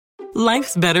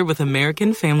Life's better with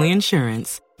American Family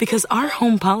Insurance because our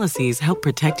home policies help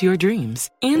protect your dreams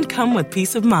and come with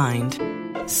peace of mind.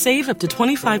 Save up to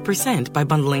 25% by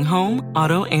bundling home,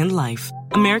 auto, and life.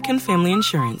 American Family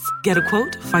Insurance. Get a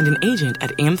quote, find an agent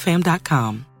at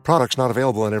amfam.com. Products not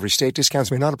available in every state. Discounts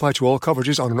may not apply to all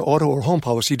coverages on an auto or home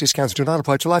policy. Discounts do not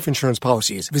apply to life insurance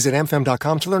policies. Visit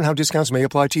amfam.com to learn how discounts may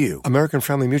apply to you. American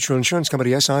Family Mutual Insurance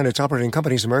Company, SI, and its operating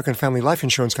companies, American Family Life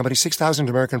Insurance Company,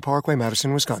 6000 American Parkway,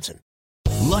 Madison, Wisconsin.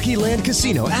 Lucky Land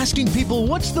Casino, asking people,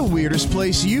 what's the weirdest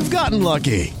place you've gotten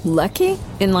lucky? Lucky?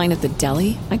 In line at the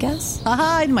deli, I guess?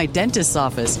 Aha, in my dentist's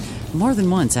office. More than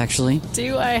once, actually.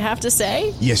 Do I have to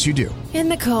say? Yes, you do. In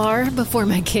the car before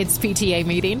my kids' PTA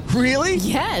meeting. Really?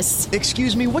 Yes.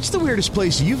 Excuse me, what's the weirdest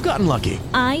place you've gotten lucky?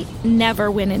 I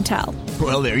never win and tell.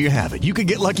 Well, there you have it. You can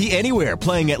get lucky anywhere,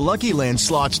 playing at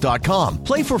LuckyLandSlots.com.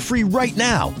 Play for free right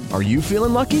now. Are you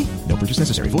feeling lucky? No purchase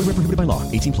necessary. Void where prohibited by law.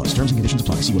 18 plus. Terms and conditions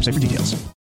apply. See website for details.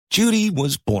 Judy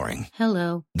was boring.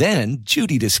 Hello. Then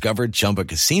Judy discovered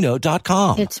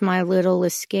ChumbaCasino.com. It's my little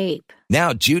escape.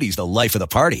 Now Judy's the life of the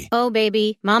party. Oh,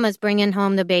 baby, mama's bringing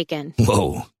home the bacon.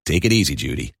 Whoa, take it easy,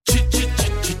 Judy.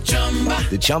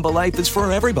 The Chumba life is for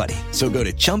everybody. So go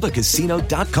to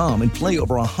ChumbaCasino.com and play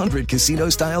over 100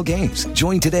 casino-style games.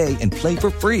 Join today and play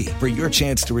for free for your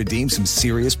chance to redeem some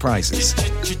serious prizes.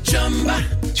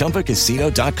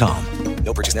 ChumbaCasino.com.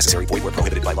 No purchase necessary. Void where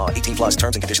prohibited by law. 18 plus.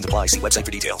 Terms and conditions apply. See website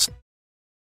for details.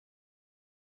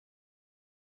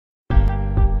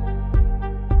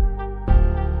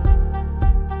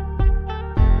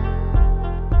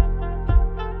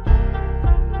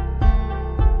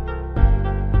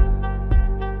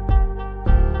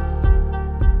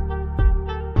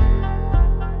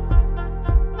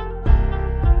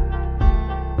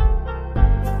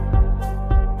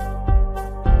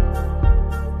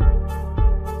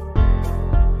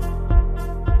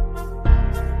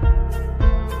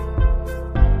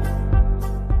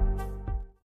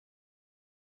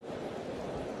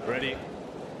 Ready?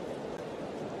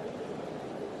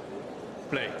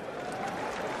 Play.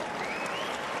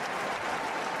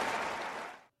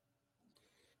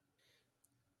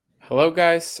 Hello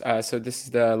guys, so this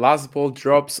is the last ball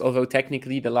drops, although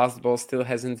technically the last ball still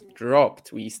hasn't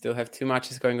dropped. We still have two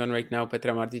matches going on right now,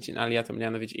 Petra Martic and Alia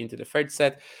Tomljanovic into the third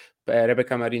set,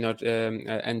 Rebecca Marino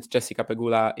and Jessica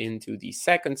Pegula into the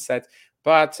second set,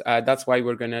 but that's why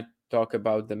we're going to talk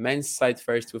about the men's side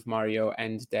first with Mario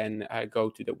and then go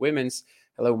to the women's.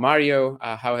 Hello Mario,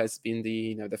 how has been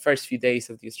the first few days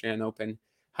of the Australian Open?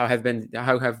 How has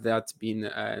that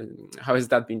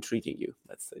been treating you?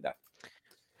 Let's say that.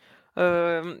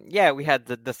 We had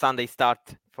the Sunday start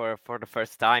for the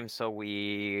first time, so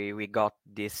we got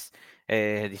this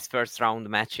first round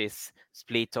matches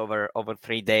split over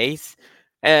 3 days.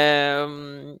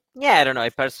 I don't know.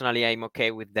 Personally, I'm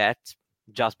okay with that,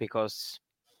 just because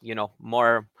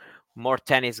more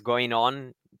tennis going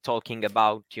on. Talking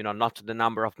about not the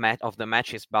number of the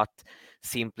matches, but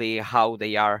simply how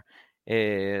they are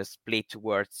split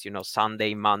towards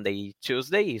Sunday, Monday,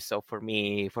 Tuesday. So for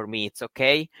me it's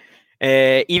okay.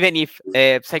 Even if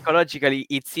psychologically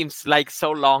it seems like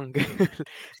so long.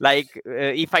 Like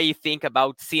if I think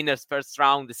about Sinner's first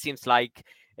round, it seems like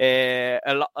a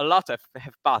lot have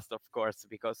passed, of course,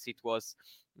 because it was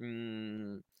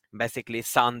basically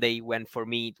Sunday when for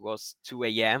me it was 2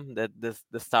 a.m.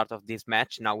 the start of this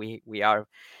match. Now we are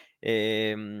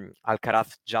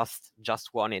Alcaraz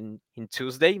just won in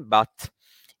Tuesday, but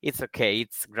it's okay.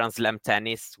 It's Grand Slam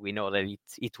tennis. We know that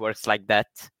it works like that.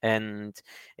 And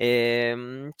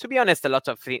to be honest, a lot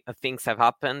of things have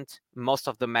happened. Most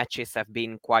of the matches have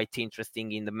been quite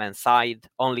interesting in the men's side.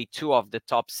 Only 2 of the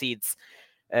top seeds,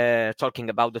 talking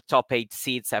about the top 8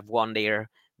 seeds, have won their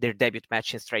debut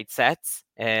match in straight sets.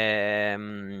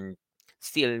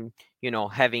 Still,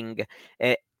 having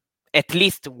at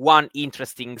least one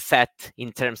interesting set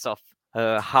in terms of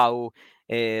how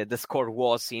the score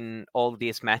was in all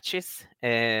these matches.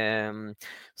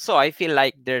 So I feel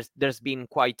like there's been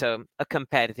quite a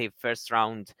competitive first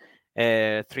round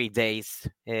 3 days,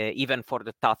 even for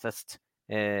the toughest,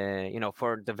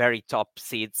 for the very top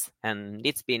seeds. And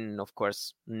it's been, of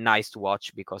course, nice to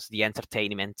watch, because the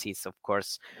entertainment is, of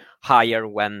course, higher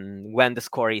when the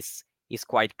score is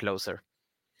quite closer.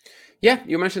 Yeah,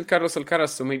 you mentioned Carlos Alcaraz,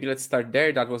 so maybe let's start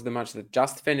there. That was the match that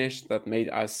just finished that made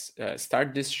us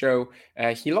start this show.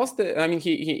 He lost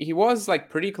he was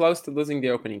like pretty close to losing the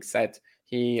opening set.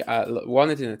 He won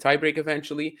it in a tiebreak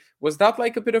eventually. Was that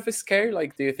like a bit of a scare?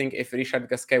 Like, do you think if Richard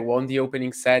Gasquet won the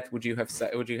opening set, would you have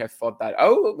thought that,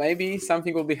 oh, maybe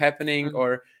something will be happening?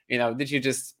 Or, did you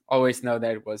just always know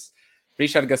that it was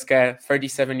Richard Gasquet,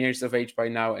 37 years of age by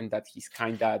now, and that he's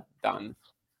kind of done?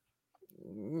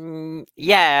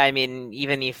 Yeah, I mean,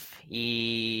 even if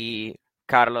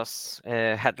Carlos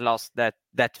had lost that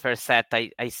first set,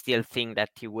 I still think that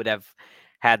he would have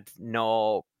had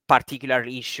no particular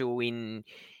issue in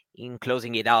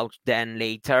closing it out then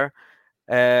later.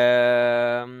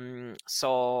 Yeah,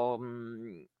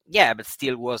 but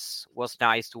still was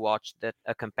nice to watch that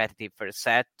a competitive first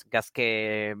set.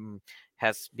 Gasquet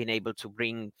has been able to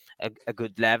bring a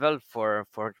good level for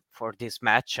this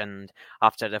match, and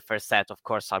after the first set, of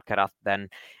course, Alcaraz then,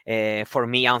 for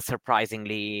me,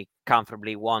 unsurprisingly,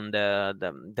 comfortably won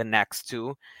the next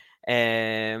two.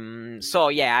 So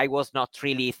yeah, I was not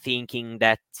really thinking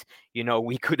that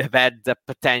we could have had the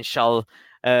potential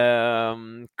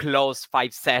close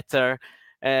 5-setter,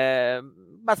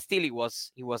 but still it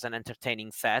was an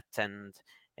entertaining set, and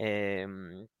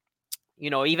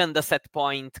even the set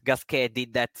point, Gasquet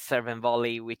did that serve and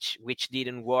volley, which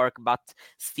didn't work, but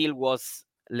still was,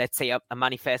 let's say, a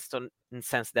manifesto in the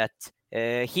sense that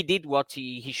he did what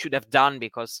he should have done,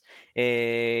 because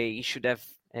he should have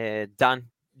done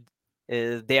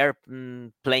they're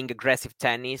playing aggressive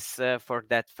tennis for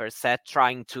that first set,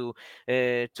 trying to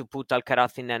put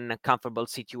Alcaraz in an uncomfortable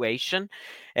situation.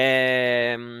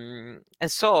 And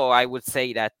so I would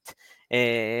say that,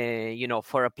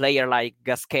 for a player like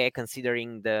Gasquet,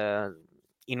 considering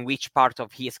in which part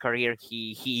of his career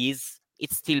he is,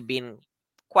 it's still been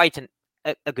quite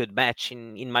a good match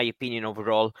in my opinion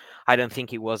overall. I don't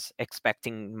think he was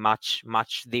expecting much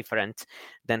different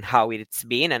than how it's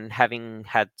been, and having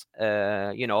had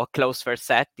a close first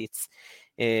set, it's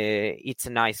a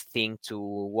nice thing to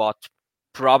watch.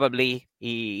 Probably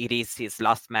it is his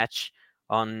last match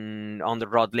on the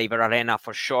Rod Laver Arena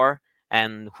for sure,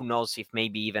 and who knows if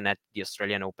maybe even at the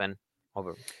Australian Open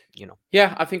over.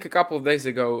 Yeah, I think a couple of days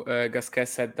ago, Gasquet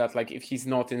said that like if he's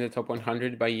not in the top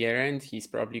 100 by year end, he's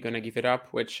probably gonna give it up,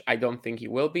 which I don't think he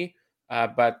will be.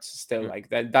 But still, like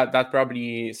that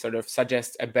probably sort of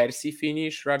suggests a Bercy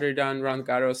finish rather than Roland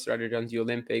Garros, rather than the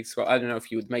Olympics. Well, I don't know if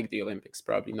he would make the Olympics,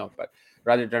 probably not, but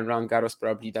rather than Roland Garros,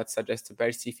 probably that suggests a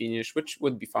Bercy finish, which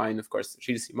would be fine. Of course,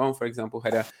 Gilles Simon, for example,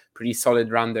 had a pretty solid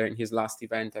run there in his last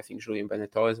event. I think Julien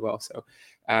Benneteau as well. So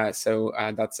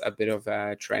that's a bit of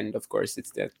a trend. Of course, it's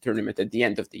the tournament at the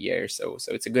end of the year, so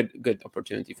it's a good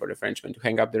opportunity for the Frenchman to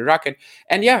hang up the racket.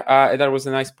 And yeah, that was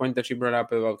a nice point that you brought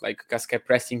up about like Gasquet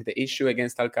pressing the issue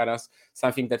against Alcaraz,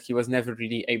 something that he was never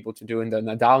really able to do in the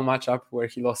Nadal matchup, where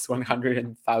he lost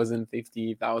 100,000,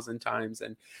 50,000 times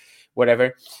and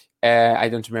whatever. I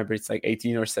don't remember, it's like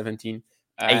 18 or 17.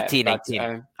 18, I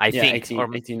think.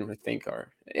 18, I think.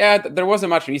 Or yeah, there was a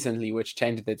match recently which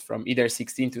changed it from either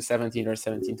 16 to 17 or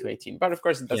 17 to 18. But of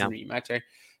course, it doesn't really matter.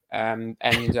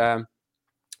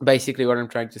 Basically, what I'm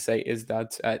trying to say is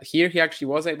that here he actually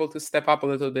was able to step up a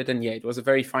little bit. And yeah, it was a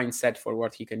very fine set for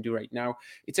what he can do right now.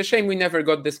 It's a shame we never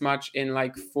got this match in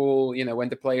like full, when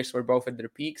the players were both at their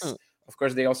peaks. Of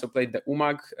course, they also played the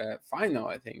UMAG final,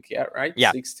 I think. Yeah, right?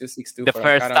 Yeah. 6-2, 6-2 the for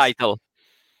first Alcaraz. title.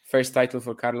 First title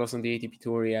for Carlos on the ATP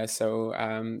Tour, yeah. So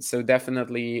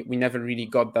definitely we never really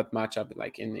got that matchup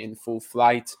like in full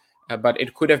flight, but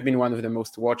it could have been one of the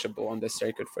most watchable on the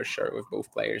circuit for sure, with both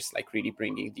players like really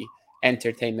bringing the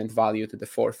entertainment value to the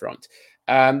forefront.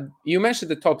 You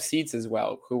mentioned the top seeds as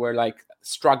well, who were like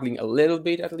struggling a little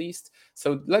bit at least.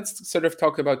 So let's sort of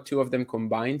talk about two of them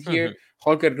combined here,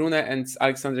 Holger Rune and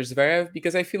Alexander Zverev,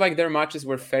 because I feel like their matches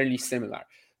were fairly similar.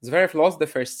 Zverev lost the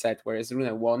first set, whereas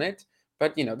Rune won it.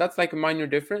 But, that's like a minor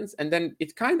difference. And then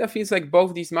it kind of feels like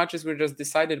both these matches were just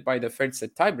decided by the third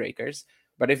set tiebreakers.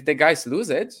 But if the guys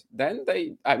lose it, then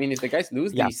if the guys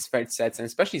lose these third sets, and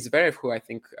especially Zverev, who I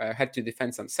think had to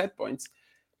defend some set points,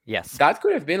 yes, that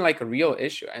could have been like a real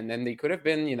issue. And then they could have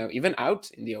been, even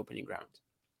out in the opening round.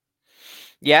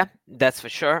 Yeah, that's for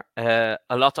sure. A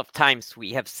lot of times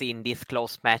we have seen these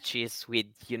close matches with,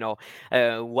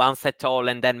 one set all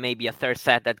and then maybe a third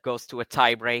set that goes to a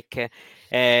tiebreak.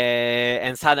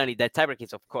 And suddenly that tiebreak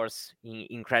is, of course,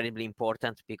 incredibly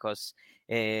important because,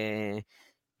 can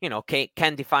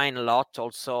define a lot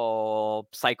also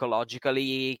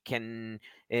psychologically, can...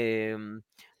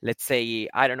 let's say,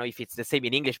 I don't know if it's the same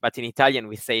in English, but in Italian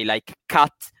we say like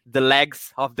cut the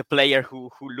legs of the player who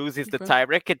loses the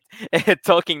tiebreak.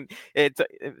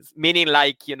 Meaning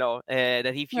like,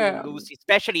 that if you lose,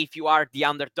 especially if you are the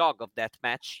underdog of that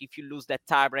match, if you lose that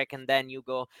tiebreak and then you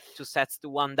go 2 sets to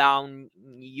 1 down,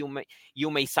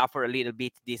 you may suffer a little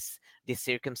bit this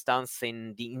circumstance.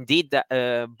 Indeed,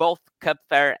 both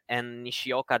Koepfer and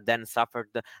Nishioka then suffered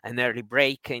an early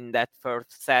break in that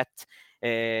first set.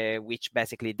 Which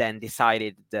basically then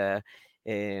decided the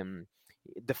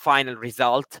final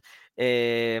result.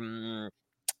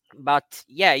 But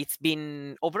yeah, it's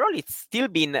still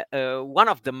been one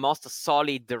of the most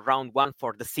solid round one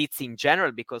for the seeds in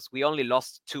general, because we only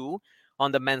lost 2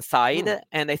 on the men's side,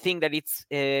 and I think that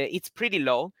it's pretty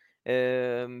low,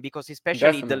 because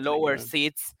especially the lower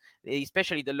seeds,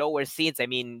 I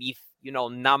mean, if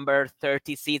number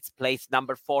 30 seeds plays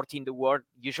number 40 in the world,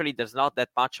 usually there's not that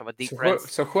much of a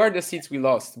difference. So who are the seeds we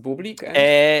lost? Bublik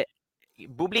and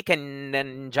Bublik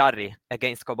and Jarry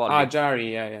against Cobolli.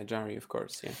 Jarry, yeah, Jarry, of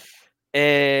course, yeah.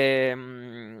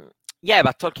 Yeah,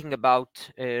 but talking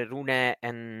about Rune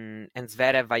and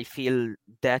Zverev, I feel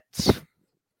that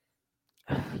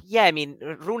yeah, I mean,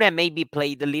 Rune maybe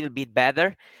played a little bit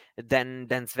better than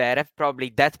Zverev. Probably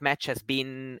that match has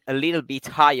been a little bit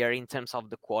higher in terms of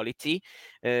the quality,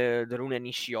 the Rune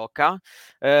Nishioka.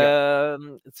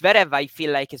 Zverev, I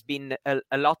feel like, has been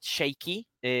a lot shaky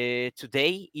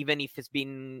today, even if it's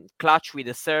been clutch with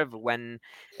the serve when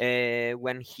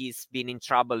he's been in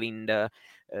trouble in the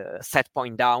set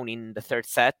point down in the third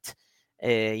set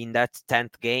in that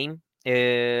 10th game.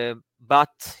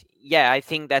 But yeah, I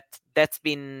think that's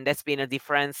been a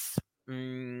difference.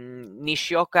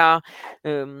 Nishioka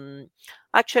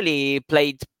actually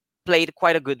played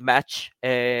quite a good match.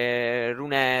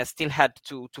 Rune still had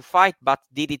to fight, but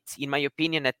did it, in my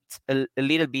opinion, at a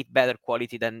little bit better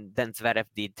quality than Zverev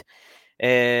did.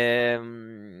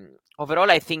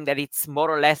 Overall, I think that it's more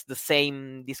or less the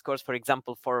same discourse, for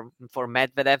example, for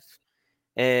Medvedev.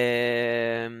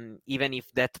 Even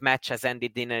if that match has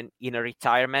ended in a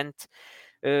retirement.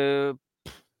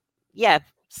 Yeah,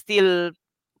 still,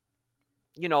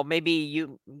 maybe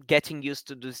you getting used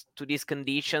to these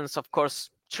conditions. Of course,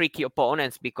 tricky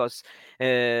opponents, because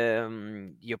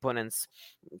the opponents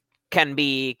can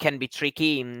be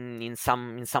tricky in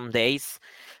some days.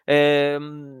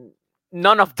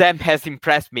 None of them has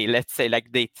impressed me, let's say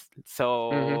like this.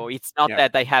 So it's not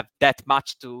that I have that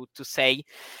much to say,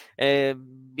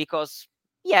 because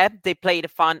yeah, they played a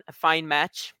fine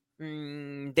match.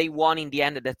 They won in the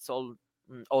end. That's all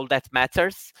that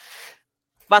matters.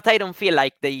 But I don't feel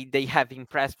like they have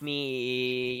impressed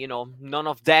me. None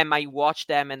of them. I watch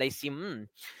them and I see,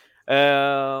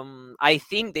 I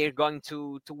think they're going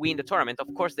to win the tournament.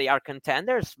 Of course, they are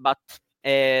contenders, but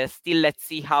still, let's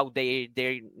see how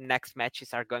their next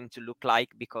matches are going to look like,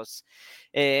 because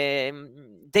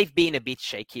they've been a bit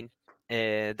shaky.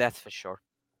 That's for sure.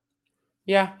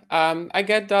 Yeah, I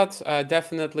get that.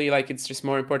 Definitely, like, it's just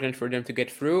more important for them to get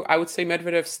through. I would say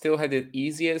Medvedev still had the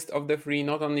easiest of the three,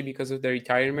 not only because of the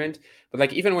retirement, but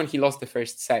like even when he lost the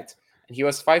first set and he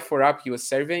was 5-4 up, he was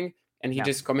serving and he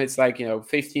just commits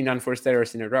 15 unforced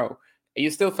errors in a row. You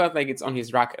still felt like it's on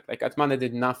his racket. Like Atmane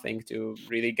did nothing to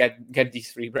really get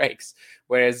these 3 breaks,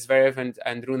 whereas Zverev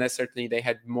and Rune, certainly they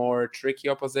had more tricky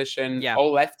opposition. Yeah.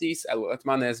 All lefties,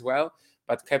 Atmane as well.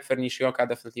 But Kepfer, Nishioka,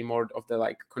 definitely more of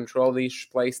the control-ish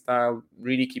play style,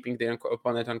 really keeping the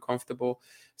opponent uncomfortable.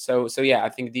 So yeah, I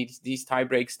think these tie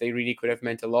breaks, they really could have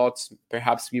meant a lot.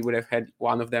 Perhaps we would have had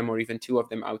one of them or even 2 of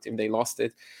them out if they lost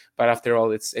it. But after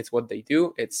all, it's what they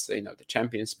do. It's the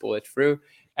champions pull it through.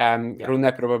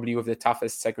 Rune probably with the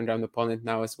toughest second round opponent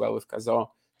now as well, with Kazan.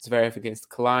 Zverev against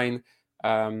Klein.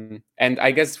 And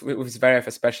I guess with Zverev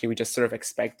especially, we just sort of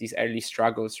expect these early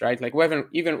struggles, right? Like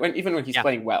even when he's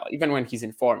playing well, even when he's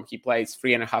in form, he plays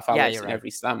 3.5 hours in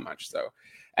every slam match. So,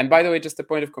 and by the way, just a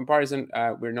point of comparison,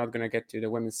 we're not going to get to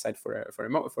the women's side for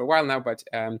a while now, but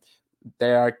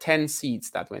there are 10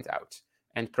 seeds that went out.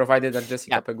 And provided that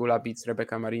Jessica Pegula beats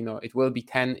Rebecca Marino, it will be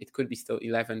 10. It could be still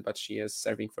 11, but she is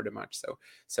serving for the match.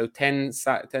 So 10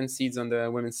 seeds on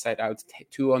the women's side out,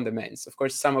 2 on the men's. Of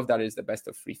course, some of that is the best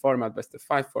of 3 format, best of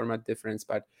 5 format difference.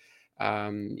 But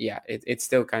it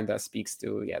still kind of speaks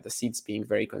to the seeds being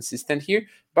very consistent here.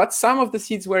 But some of the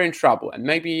seeds were in trouble. And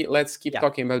maybe let's keep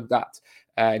talking about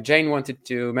that. Jane wanted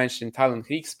to mention Talon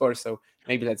Griekspoor, so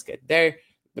maybe let's get there.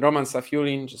 Roman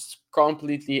Safiullin just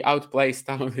completely outplays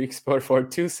Talon Griekspoor for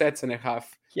 2.5 sets. And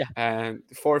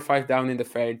 4-5 down in the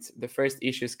third. The first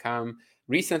issues come.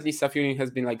 Recently, Safiullin has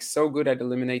been so good at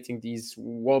eliminating these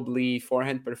wobbly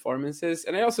forehand performances.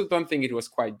 And I also don't think it was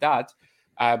quite that.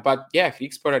 But yeah,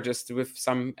 Griekspoor just with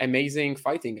some amazing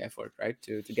fighting effort, right,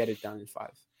 to get it done in 5.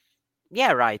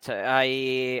 Yeah, right.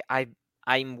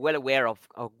 I'm well aware of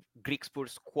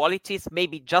Griekspoor's qualities.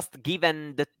 Maybe just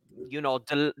given the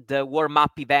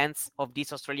warm-up events of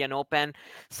this Australian Open,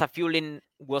 Safiullin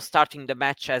was starting the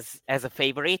match as a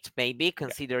favorite, maybe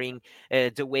considering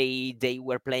the way they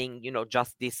were playing,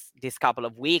 just this couple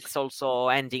of weeks. Also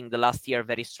ending the last year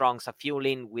very strong,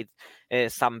 Safiullin, with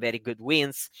some very good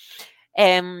wins.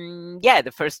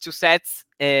 The first 2 sets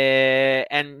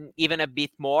and even a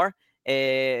bit more.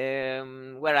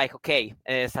 We're like, okay,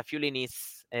 Safiullin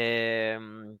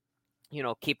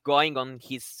keep going on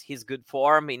his good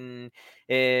form in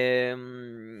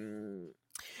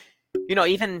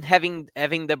even having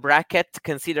the bracket,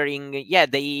 considering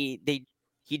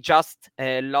he just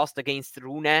lost against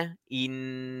Rune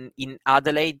in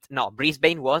Adelaide. No,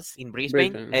 Brisbane was in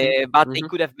Brisbane. But they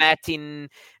could have met in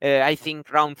I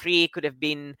think round 3 could have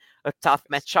been a tough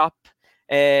matchup.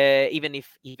 Even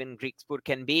Griekspoor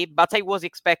can be, but I was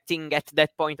expecting at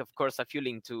that point, of course,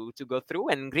 Safiullin to go through,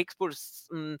 and Griekspoor,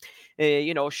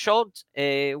 showed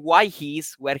why he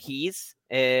is where he is.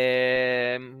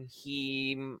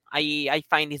 I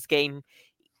find his game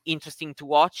interesting to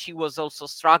watch. He was also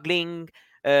struggling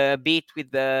a bit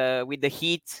with the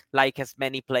heat, like as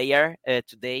many player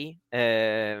today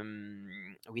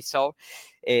we saw.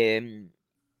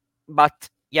 But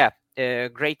yeah,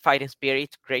 great fighting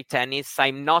spirit, great tennis.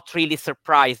 I'm not really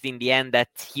surprised in the end that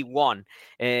he won.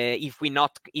 If we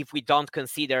don't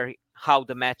consider how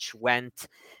the match went,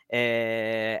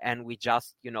 and we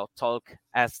just talk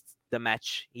as the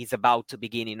match is about to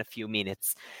begin in a few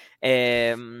minutes.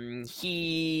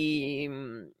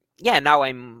 Now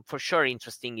I'm for sure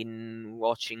interested in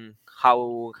watching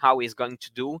how he's going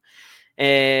to do.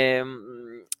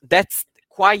 That's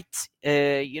quite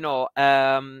a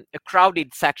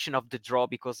crowded section of the draw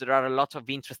because there are a lot of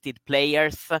interested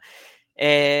players.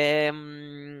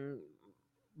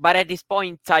 But at this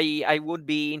point, I would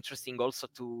be interesting also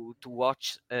to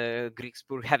watch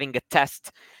Griekspoor having a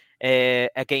test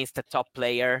against a top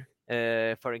player,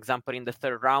 for example, in the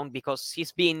third round, because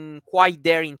he's been quite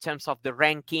there in terms of the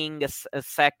ranking, a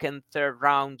second, third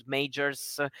round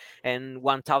majors and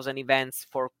 1,000 events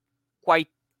for quite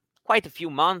a few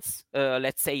months,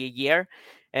 let's say a year.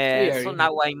 So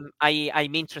now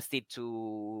I'm interested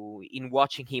in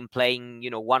watching him playing,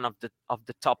 one of the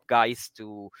top guys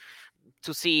to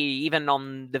see even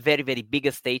on the very, very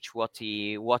biggest stage what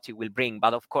he will bring.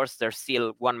 But of course, there's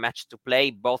still one match to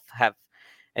play. Both have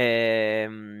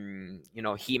him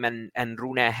and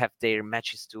Rune have their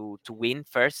matches to win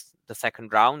first, the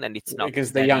second round, and it's not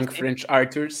against the young French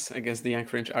Arthurs.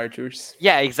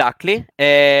 Yeah, exactly.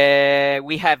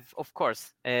 We have, of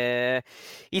course,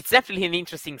 it's definitely an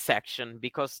interesting section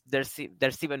because there's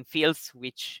even Fields,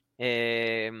 which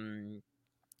he's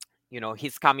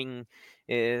coming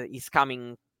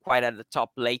quite at the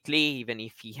top lately, even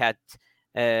if he had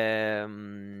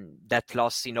that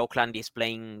loss in Auckland. Is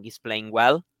playing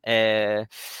well.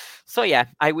 So yeah,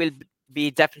 I will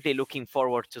be definitely looking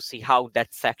forward to see how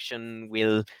that section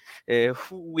will who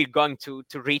we're going to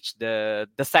reach the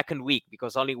second week,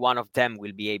 because only one of them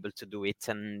will be able to do it,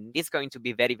 and it's going to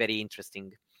be very, very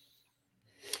interesting.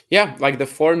 Yeah, like the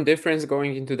form difference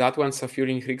going into that one,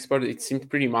 Safiullin Griekspoor, it seemed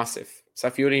pretty massive.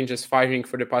 Safiullin just firing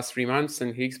for the past 3 months,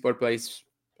 and Griekspoor plays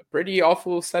a pretty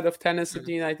awful set of tennis at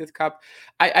the United Cup.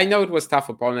 I know it was tough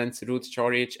opponents, Ruud,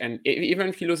 Coric, and even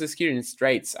if he loses here in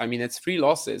straights, I mean, it's 3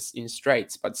 losses in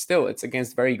straights, but still, it's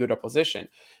against very good opposition.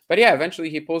 But yeah,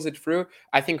 eventually he pulls it through.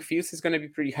 I think Fields is going to be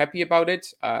pretty happy about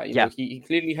it. He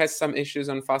clearly has some issues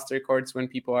on faster courts when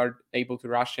people are able to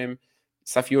rush him.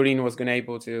 Safiullin was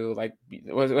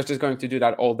was just going to do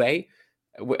that all day,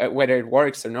 whether it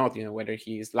works or not. Whether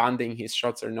he's landing his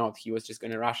shots or not, he was just going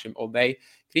to rush him all day.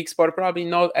 Griekspoor probably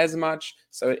not as much,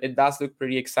 so it does look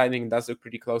pretty exciting. It does look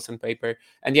pretty close on paper.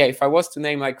 And yeah, if I was to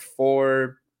name like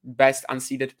 4 best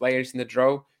unseeded players in the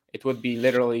draw, it would be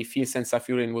literally Fields and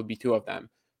Safiullin would be 2 of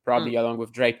them, probably along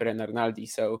with Draper and Arnaldi.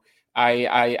 So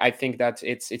I think that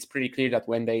it's pretty clear that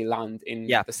when they land in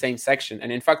the same section,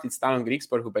 and in fact it's Talon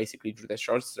Griekspoor who basically drew the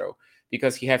short throw,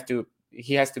 because he has to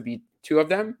beat 2 of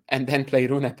them and then play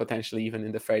Rune potentially even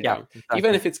in the third round. Exactly.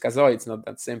 Even if it's Kazoy, it's not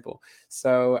that simple.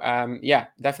 So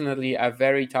definitely a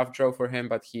very tough draw for him,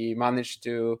 but he managed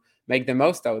to make the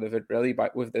most out of it really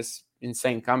with this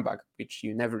insane comeback, which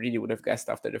you never really would have guessed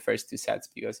after the first 2 sets,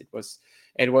 because it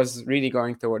was really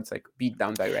going towards like beat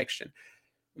down direction.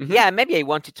 Mm-hmm. Yeah, maybe I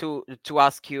wanted to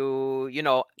ask you,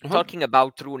 talking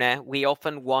about Rune, we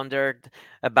often wondered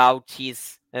about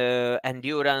his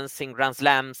endurance in Grand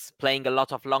Slams, playing a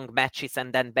lot of long matches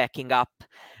and then backing up,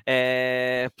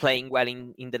 playing well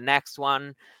in the next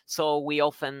one. So we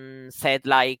often said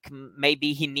like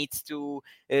maybe he needs to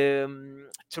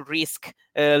risk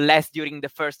less during the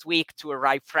first week to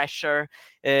arrive fresher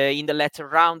in the latter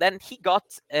round, and he got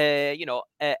a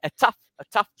tough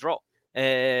draw.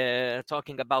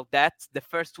 Talking about that, the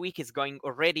first week is going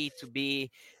already to be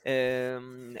a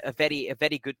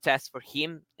very good test for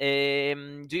him.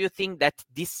 Do you think that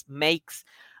this makes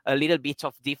a little bit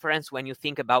of difference when you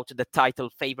think about the title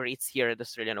favorites here at the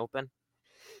Australian Open?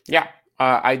 Yeah,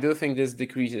 I do think this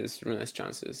decreases Rune's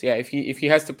chances. Yeah, if he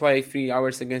has to play 3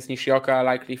 hours against Nishioka,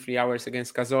 likely 3 hours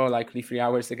against Kazo, likely 3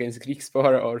 hours against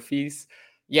Griekspoor or Fils,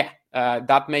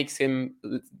 that makes him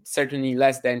certainly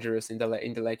less dangerous in the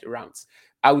later rounds.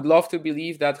 I would love to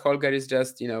believe that Holger is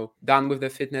just done with the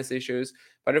fitness issues,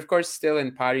 but of course, still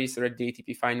in Paris or at the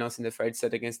ATP finals in the third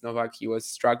set against Novak, he was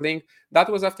struggling.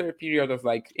 That was after a period of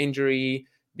injury,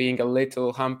 being a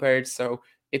little hampered. So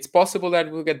it's possible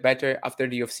that we'll get better after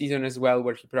the off-season as well,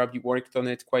 where he probably worked on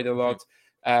it quite a lot.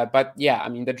 But yeah, I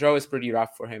mean, the draw is pretty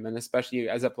rough for him. And especially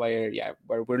as a player,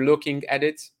 where we're looking at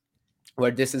it,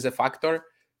 where this is a factor,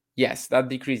 yes, that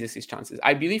decreases his chances.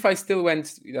 I believe I still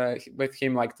went with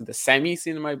him to the semis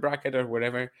in my bracket or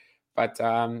whatever. But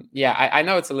I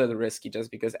know it's a little risky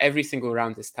just because every single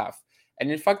round is tough.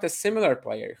 And in fact, a similar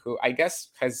player who I guess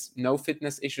has no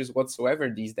fitness issues whatsoever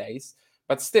these days,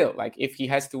 but still, if he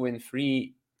has to win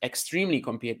 3 extremely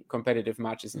competitive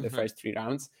matches in the first 3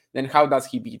 rounds, then how does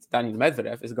he beat Daniil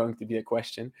Medvedev is going to be the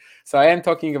question. So I am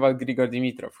talking about Grigor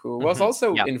Dimitrov, who was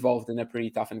also involved in a pretty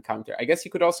tough encounter. I guess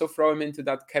you could also throw him into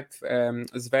that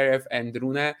Zverev and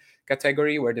Rune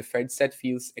category, where the third set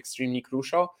feels extremely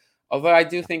crucial. Although I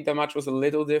do think the match was a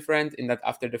little different in that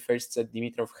after the first set,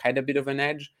 Dimitrov had a bit of an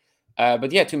edge.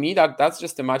 But yeah, to me, that's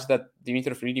just a match that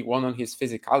Dimitrov really won on his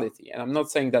physicality. And I'm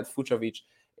not saying that Fucsovics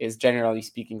is generally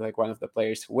speaking one of the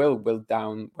players who will wilt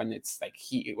down when it's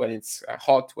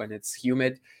hot, when it's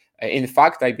humid. In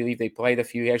fact, I believe they played a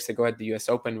few years ago at the US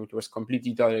Open, which was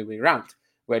completely the other way around,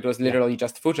 where it was literally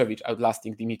just Fucsovics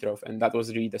outlasting Dimitrov, and that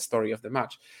was really the story of the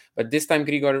match. But this time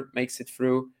Grigor makes it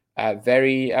through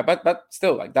but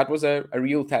still, that was a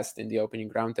real test in the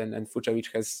opening round, and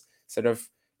Fucsovics has sort of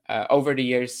over the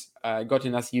years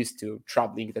gotten us used to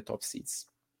troubling the top seeds.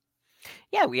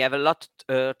 Yeah, we have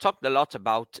talked a lot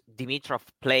about Dimitrov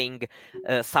playing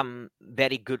some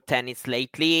very good tennis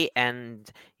lately,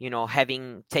 and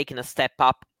having taken a step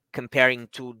up comparing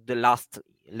to the last,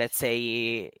 let's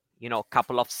say,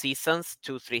 couple of seasons,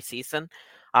 2-3 seasons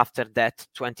after that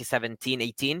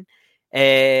 2017-18.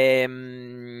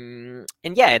 And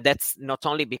that's not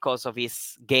only because of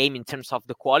his game in terms of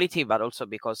the quality, but also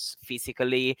because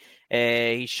physically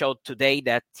he showed today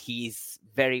that he's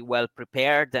very well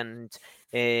prepared, and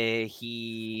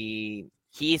he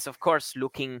is of course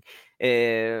looking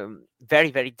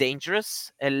very, very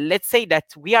dangerous. Let's say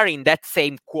that we are in that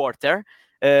same quarter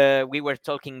we were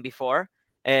talking before.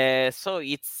 So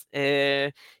it's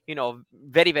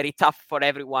very, very tough for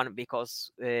everyone, because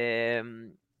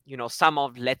some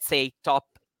of, let's say, top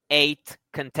 8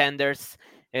 contenders,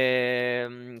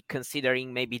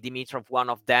 considering maybe Dimitrov one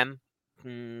of them,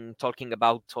 talking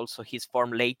about also his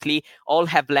form lately, all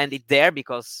have landed there,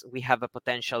 because we have a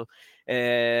potential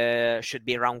should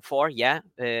be round 4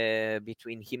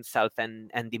 between himself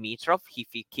and Dimitrov if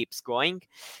he keeps going,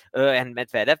 and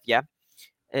Medvedev.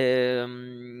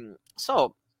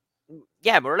 So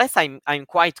more or less, I'm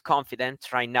quite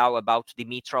confident right now about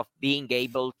Dimitrov being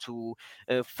able to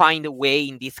find a way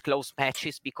in these close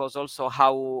matches, because also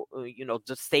how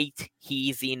the state he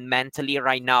is in mentally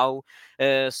right now.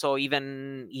 So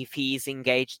even if he is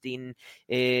engaged in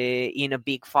a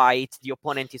big fight, the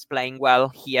opponent is playing well,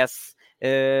 he has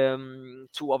to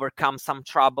overcome some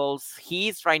troubles. He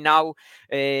is right now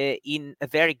in a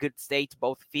very good state,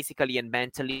 both physically and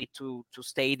mentally, to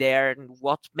stay there. And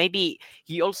what maybe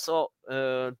he also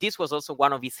this was also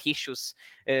one of his issues,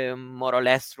 more or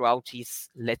less throughout his,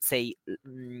 let's say,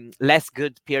 less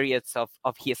good periods of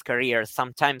his career.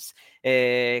 Sometimes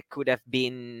could have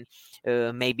been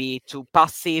maybe too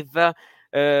passive,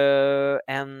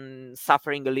 and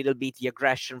suffering a little bit the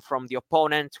aggression from the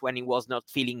opponent when he was not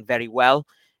feeling very well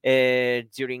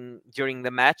during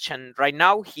the match. And right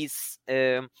now he's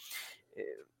answering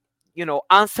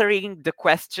the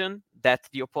question that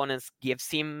the opponent gives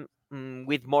him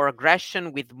with more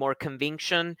aggression, with more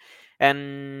conviction,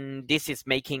 and this is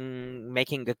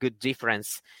making a good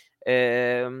difference.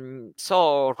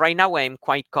 So right now I'm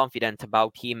quite confident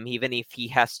about him, even if he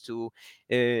has to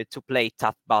play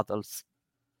tough battles.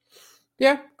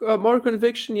 More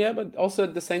conviction, but also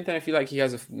at the same time I feel like he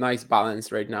has a nice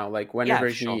balance right now. Whenever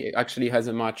he actually has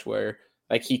a match where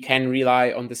he can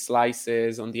rely on the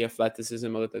slices, on the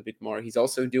athleticism a little bit more, he's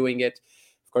also doing it.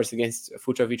 Of course, against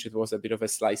Fucsovics, it was a bit of a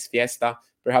slice fiesta.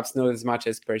 Perhaps not as much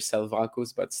as Purcell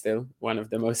Valkus, but still one of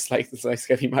the most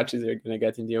slice-heavy matches you're going to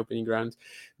get in the opening round.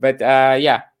 But I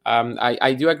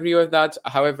do agree with that.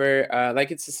 However,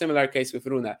 it's a similar case with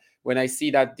Rune. when I see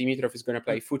that Dimitrov is going to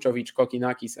play Fucsovics,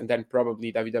 Kokinakis, and then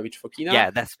probably Davidovich Fokina, Yeah,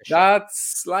 that's for sure. that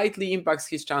slightly impacts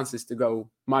his chances to go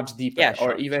much deeper, Yeah, or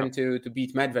sure, even to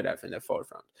beat Medvedev in the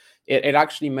forefront. It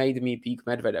actually made me pick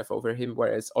Medvedev over him,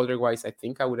 whereas otherwise I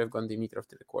think I would have gone Dimitrov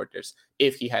to the quarters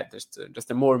if he had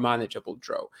just a more manageable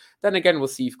draw. Then again, we'll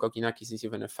see if Kokinakis is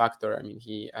even a factor. I mean,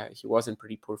 he was in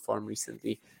pretty poor form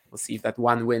recently. We'll see if that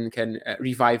one win can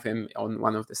revive him on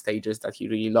one of the stages that he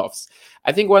really loves.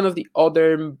 I think one of the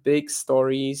other big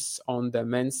stories on the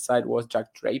men's side was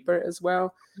Jack Draper as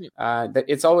well. That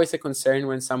it's always a concern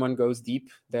when someone goes deep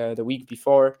the week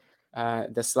before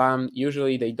the slam.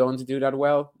 Usually they don't do that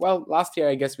well. Well, last year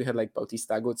I guess we had like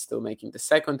Bautista Agut still making the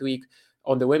second week.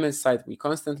 On the women's side, we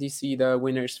constantly see the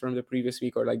winners from the previous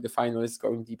week or like the finalists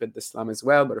going deep at the slam as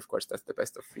well. But of course, that's the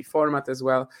best of 3 format as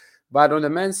well. But on the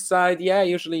men's side,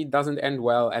 usually it doesn't end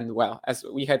well. And well, as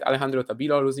we had Alejandro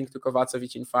Tabilo losing to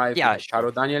Kovacevic in 5, we had Taro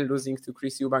Daniel losing to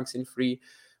Chris Eubanks in 3.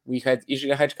 We had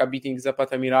Iżla Hečka beating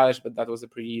Zapata Miralles, but that was a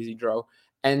pretty easy draw.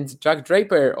 And Jack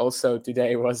Draper also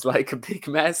today was like a big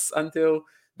mess until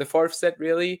the 4th set,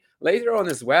 really. Later on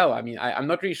as well, I mean, I'm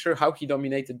not really sure how he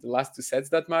dominated the last 2 sets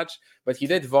that much, but he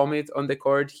did vomit on the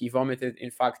court. He vomited, in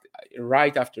fact,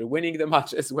 right after winning the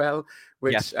match as well,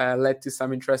 which led to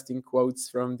some interesting quotes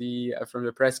from the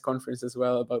press conference as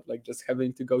well about like just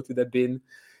having to go to the bin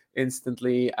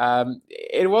instantly.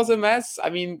 It was a mess. I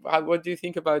mean, what do you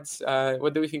think about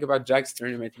what do we think about Jack's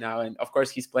tournament now? And of course,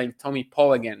 he's playing Tommy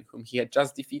Paul again, whom he had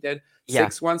just defeated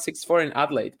 6-1, 6-4 in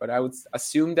Adelaide. But I would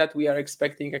assume that we are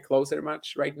expecting a closer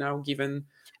match right now, given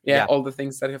all the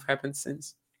things that have happened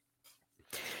since.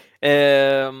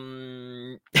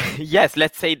 Yes,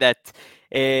 let's say that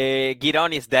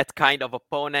Giron is that kind of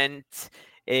opponent.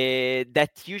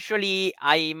 That usually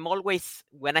I'm always,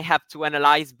 when I have to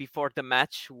analyze before the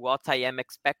match what I am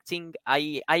expecting,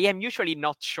 I am usually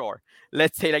not sure,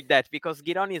 let's say like that, because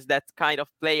Giron is that kind of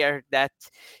player that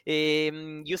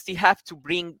you still have to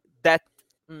bring that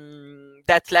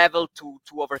level to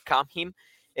overcome him,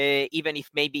 even if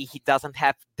maybe he doesn't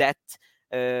have that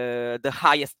the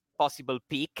highest possible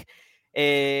peak.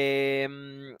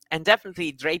 And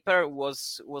definitely Draper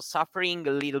was suffering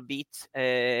a little bit,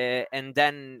 and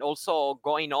then also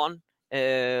going on,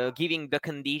 giving the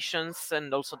conditions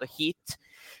and also the heat.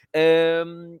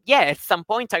 At some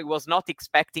point I was not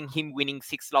expecting him winning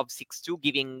 6-love 6-2,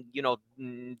 giving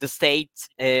the state,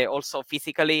 also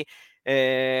physically,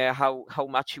 how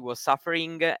much he was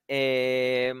suffering. But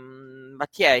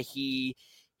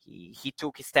he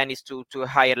took his tennis to a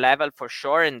higher level for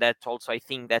sure, and that also I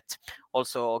think that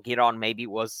also Giron maybe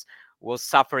was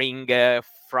suffering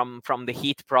from the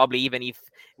heat, probably, even if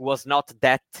it was not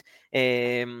that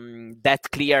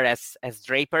clear as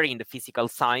Draper in the physical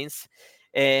signs.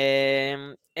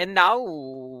 And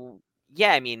now,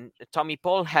 I mean, Tommy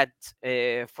Paul had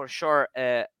for sure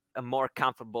a more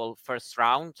comfortable first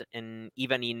round, and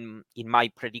even in my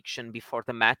prediction before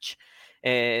the match.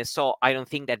 So I don't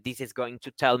think that this is going to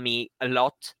tell me a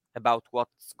lot about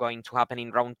what's going to happen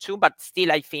in round 2, but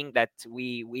still I think that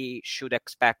we should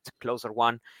expect a closer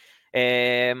one.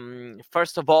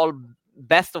 First of all,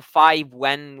 best of 5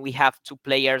 when we have 2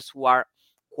 players who are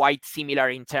quite similar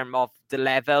in terms of the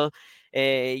level.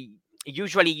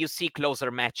 Usually you see closer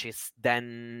matches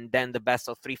than the best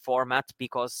of 3 format,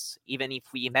 because even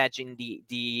if we imagine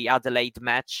the Adelaide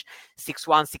match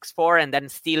 6-1, 6-4, and then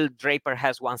still Draper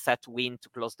has 1 set to win to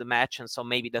close the match, and so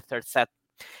maybe the 3rd set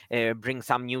brings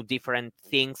some new different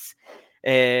things.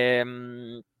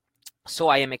 So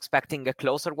I am expecting a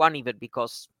closer one, even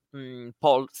because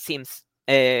Paul seems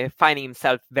finding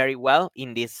himself very well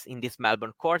in this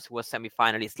Melbourne course. He was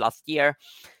semi-finalist last year.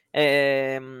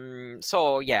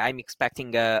 So I'm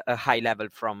expecting a high level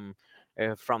from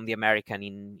the American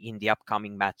in the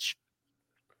upcoming match.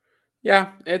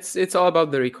 Yeah, it's all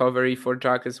about the recovery for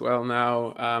Jack as well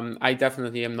now. I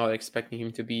definitely am not expecting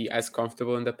him to be as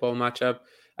comfortable in the Paul matchup.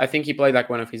 I think he played like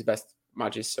one of his best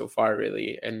matches so far,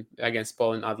 really, and against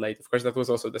Paul in Adelaide. Of course, that was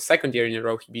also the 2nd year in a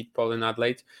row he beat Paul in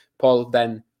Adelaide. Paul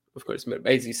then, of course,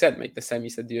 as you said, made the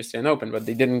semis at the Australian Open, but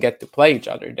they didn't get to play each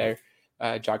other there.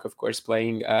 Jack, of course,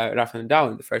 playing Rafa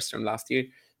Nadal in the first round last year.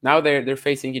 Now they're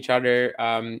facing each other.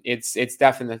 It's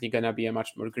definitely going to be a much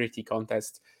more gritty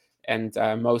contest, and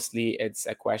mostly it's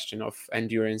a question of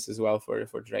endurance as well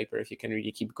for Draper, if you can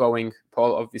really keep going.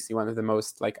 Paul, obviously one of the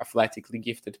most like athletically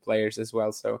gifted players as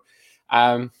well. So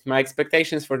my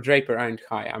expectations for Draper aren't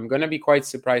high. I'm going to be quite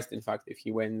surprised, in fact, if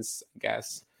he wins, I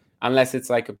guess, unless it's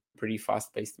like a pretty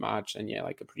fast-paced match and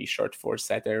like a pretty short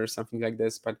 4-setter or something like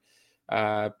this. But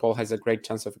Paul has a great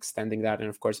chance of extending that. And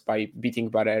of course, by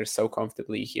beating Barrère so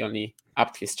comfortably, he only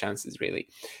upped his chances, really.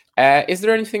 Is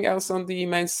there anything else on the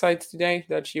men's side today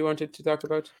that you wanted to talk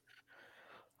about?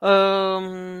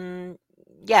 I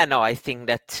think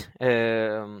that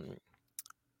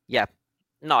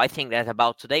I think that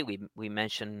about today we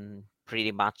mentioned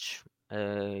pretty much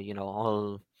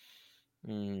all.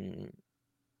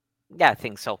 I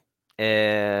think so.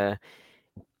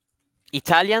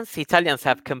 Italians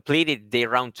have completed their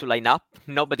round 2 lineup.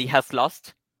 Nobody has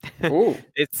lost. Oh,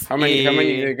 how many do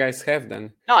you guys have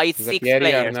then? No, it's 6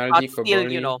 players, Arnaldi, but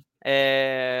still,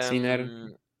 Sinner.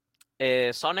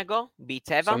 Sonego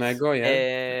beat Evans. Sonego,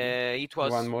 It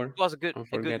was one more. It was a good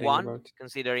one about.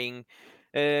 considering.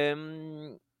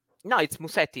 No, it's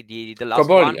Musetti the last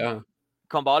Cobolli, one.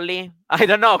 Cobolli. I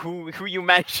don't know who you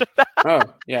mentioned. Oh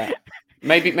yeah,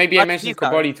 maybe I mentioned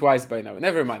Cobolli twice by now.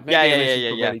 Never mind. Maybe I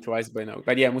mentioned Cobolli twice by now.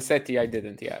 But Musetti I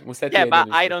didn't. Yeah, Musetti. Yeah,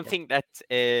 but I don't think that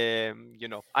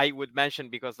I would mention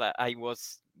because I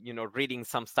was reading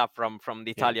some stuff from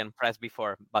the Italian press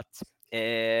before. But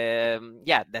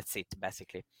that's it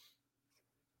basically.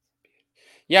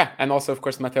 Yeah, and also, of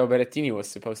course, Matteo Berrettini was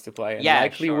supposed to play and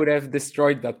likely would have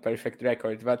destroyed that perfect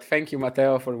record. But thank you,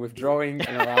 Matteo, for withdrawing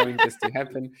and allowing this to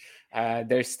happen.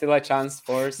 There's still a chance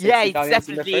for 6 Italians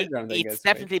in the third round, I guess. It's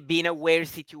definitely been a weird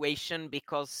situation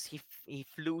because he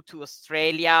flew to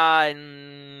Australia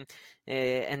and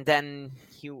then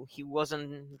he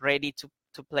wasn't ready to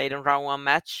play the round 1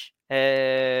 match.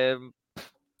 I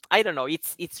don't know.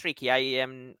 It's tricky.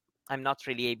 I'm not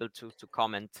really able to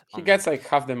comment. He gets like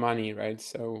half the money, right?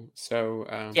 So his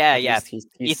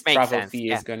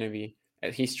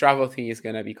travel fee is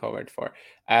gonna be covered for.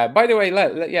 By the way,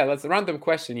 let's random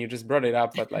question. You just brought it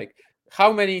up, but like,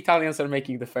 how many Italians are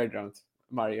making the third round?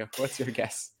 Mario, what's your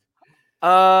guess?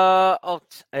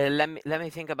 Let me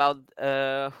think about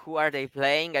who are they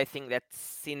playing. I think that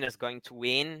Sinner's going to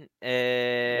win.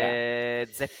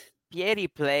 Zeppieri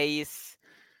plays.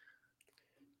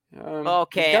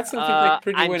 Okay, that's something like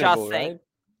pretty winnable, right?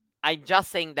 I'm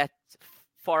just saying that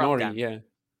 4 of them. Yeah.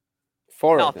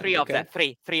 3 of them.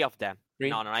 Three of them.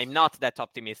 3? No, I'm not that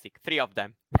optimistic. 3 of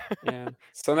them. Yeah.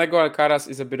 Sonego Alcaraz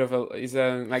is a bit of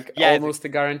almost a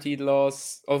guaranteed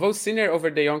loss. Although Sinner over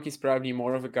De Jong is probably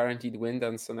more of a guaranteed win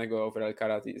than Sonego over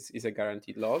Alcaraz is a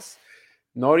guaranteed loss.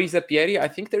 Nori Zeppieri, I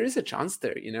think there is a chance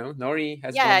there, Nori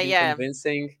has been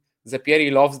convincing.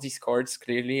 Zeppieri loves these courts,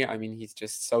 clearly. I mean, he's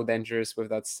just so dangerous with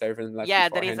that serve and lefty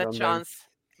forehand. There is a chance.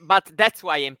 But that's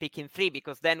why I'm picking 3,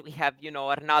 because then we have,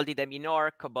 Arnaldi de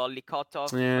Minaur, Cobolli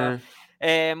Kotov.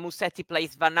 Musetti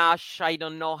plays Vanache. I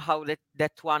don't know how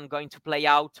that one going to play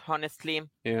out, honestly.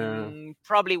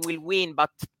 Probably will win, but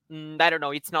I don't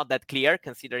know. It's not that clear,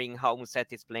 considering how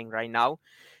Musetti is playing right now.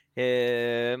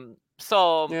 I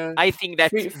think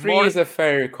that 3 is a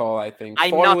fair call, I think.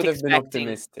 4 would have been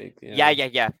optimistic.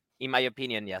 Yeah. In my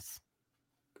opinion, yes.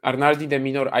 Arnaldi de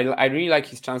Minaur, I really like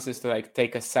his chances to like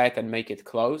take a set and make it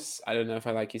close. I don't know if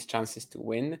I like his chances to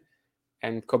win.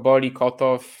 And Cobolli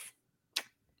Kotov,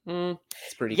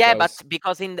 it's pretty close. But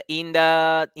because in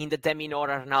the de Minaur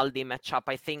Arnaldi matchup,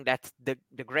 I think that the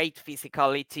great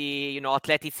physicality,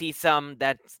 athleticism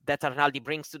that Arnaldi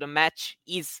brings to the match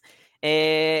is.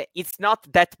 It's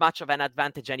not that much of an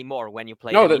advantage anymore when you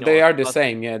play. No, they are the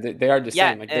same. Yeah, they are the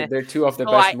same. Like they're 2 of the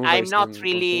best movers. I'm not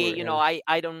really,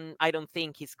 I don't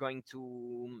think he's going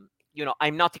to.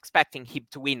 I'm not expecting him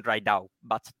to win right now.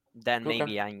 But then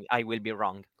maybe I will be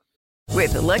wrong.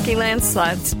 With the Lucky Land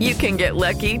Slots, you can get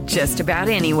lucky just about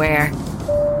anywhere.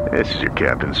 This is your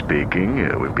captain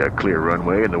speaking. We've got clear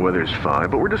runway and the weather's fine,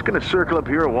 but we're just going to circle up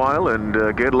here a while and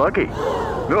get lucky.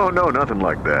 No, nothing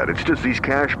like that. It's just these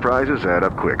cash prizes add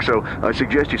up quick. So I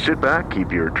suggest you sit back,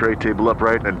 keep your tray table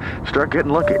upright, and start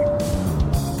getting lucky.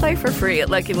 Play for free at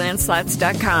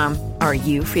LuckyLandSlots.com. Are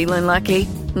you feeling lucky?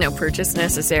 No purchase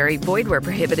necessary. Void where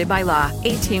prohibited by law.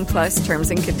 18+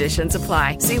 terms and conditions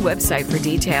apply. See website for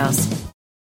details.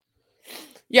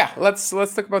 Yeah, let's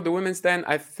talk about the women's then.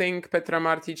 I think Petra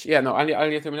Martic,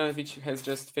 Alia Tomljanovic has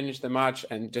just finished the match,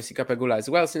 and Jessica Pegula as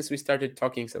well since we started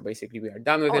talking. So basically we are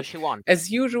done with it. She won. As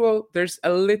usual, there's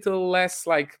a little less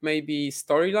maybe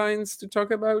storylines to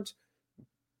talk about.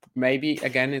 Maybe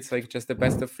again it's just the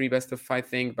best of 3, best of 5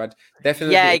 thing, but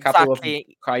definitely a couple of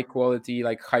high quality,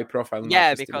 high profile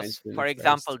matches. Because for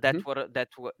example, that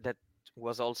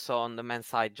was also on the men's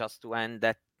side, just to end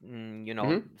that.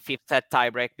 5th set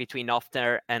tiebreak between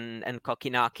Ofner and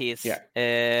Kokkinakis.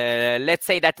 Let's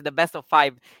say that the best of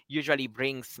 5 usually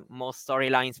brings most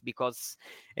storylines because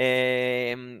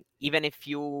even if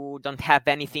you don't have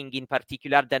anything in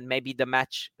particular, then maybe the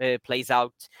match plays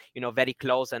out very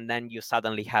close, and then you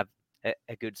suddenly have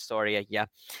a good story. Yeah.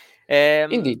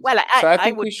 Indeed. Well, So I I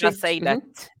think would we should just say that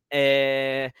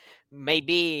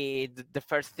maybe the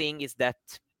first thing is that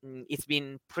it's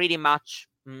been pretty much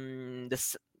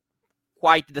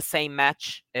quite the same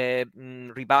match,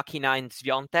 Rybakina and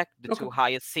Swiatek, the two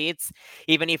highest seeds.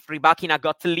 Even if Rybakina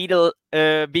got a little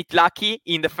bit lucky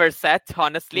in the first set,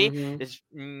 honestly.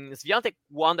 Swiatek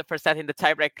won the first set in the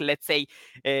tiebreak, let's say,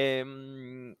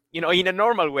 in a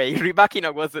normal way.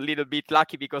 Rybakina was a little bit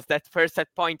lucky because that first set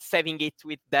point, saving it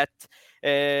with that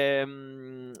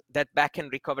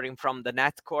backhand recovering from the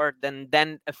net court, and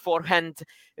then a forehand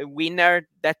winner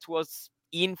that was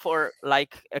in for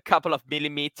like a couple of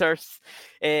millimeters,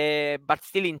 but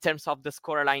still in terms of the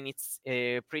scoreline, it's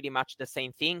pretty much the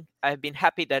same thing. I've been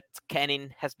happy that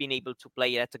Kenin has been able to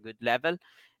play at a good level,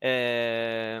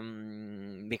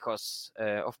 because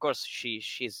of course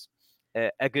she's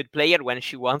a good player when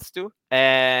she wants to,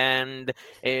 and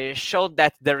showed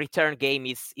that the return game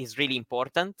is really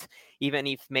important, even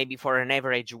if maybe for an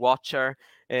average watcher,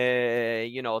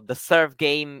 the serve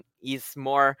game is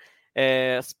more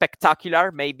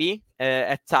spectacular maybe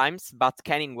at times, but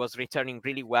Kenin was returning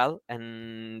really well,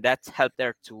 and that helped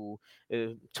her to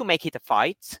make it a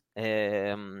fight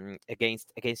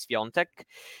against Swiatek.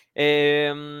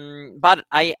 But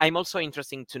I'm also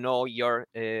interested to know your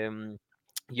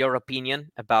opinion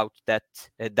about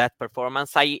that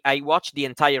performance. I watched the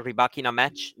entire Rybakina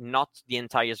match, not the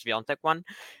entire Swiatek one.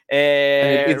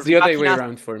 It's the other way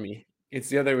around for me. It's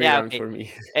the other way around for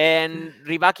me. And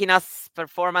Rybakina's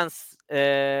performance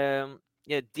didn't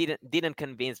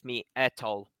convince me at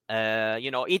all.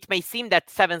 It may seem that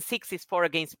 7-6 is 4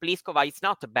 against Pliskova. It's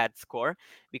not a bad score,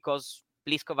 because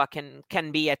Pliskova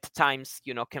can be at times,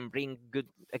 can bring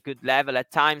a good level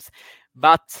at times,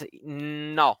 but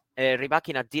no,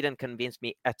 Rybakina didn't convince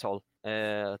me at all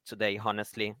today.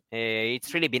 Honestly,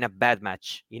 it's really been a bad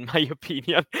match in my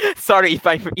opinion. Sorry if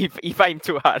I'm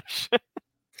too harsh.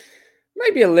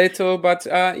 Maybe a little, but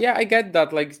yeah, I get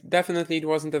that. Like, definitely, it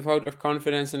wasn't a vote of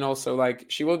confidence, and also, like,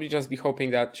 she would just be hoping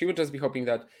that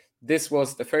this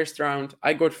was the first round.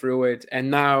 I got through it, and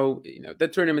now the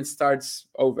tournament starts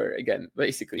over again.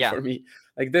 Basically, for me,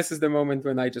 like, this is the moment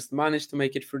when I just managed to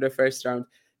make it through the first round,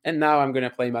 and now I'm gonna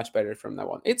play much better from now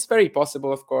on. It's very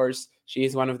possible, of course. She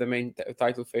is one of the main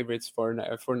title favorites for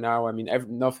now. I mean,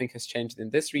 nothing has changed in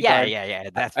this regard. Yeah.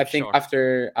 That's I think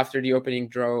sure. after the opening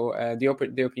draw, the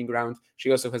opening round,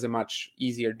 she also has a much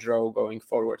easier draw going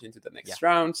forward into the next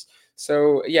rounds.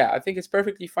 So yeah, I think it's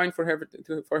perfectly fine for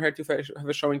her to have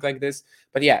a showing like this.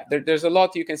 But yeah, there's a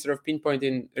lot you can sort of pinpoint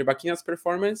in Rybakina's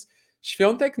performance.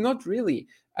 Swiatek, not really.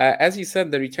 As you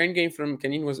said, the return game from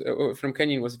Kenin was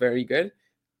very good,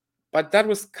 but that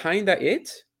was kind of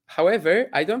it. However,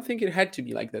 I don't think it had to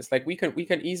be like this. Like, we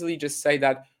can easily just say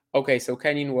that, okay, so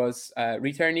Kenin was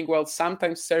returning well,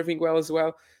 sometimes serving well as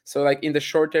well. So, like, in the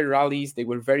shorter rallies, they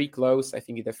were very close. I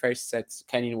think in the first set,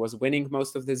 Kenin was winning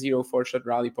most of the 0-4 shot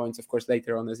rally points. Of course,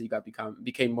 later on, as Iga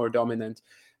became more dominant,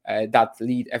 that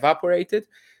lead evaporated.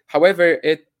 However,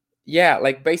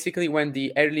 basically when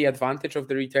the early advantage of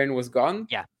the return was gone,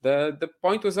 the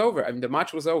point was over. I mean, the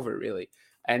match was over, really.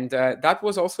 And that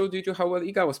was also due to how well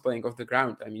Iga was playing off the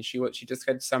ground. I mean, she just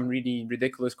had some really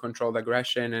ridiculous controlled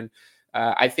aggression, and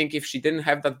I think if she didn't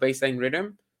have that baseline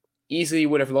rhythm, easily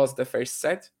would have lost the first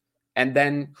set. And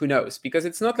then who knows? Because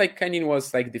it's not like Kenin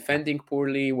was like defending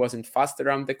poorly, wasn't fast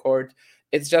around the court.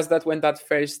 It's just that when that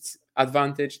first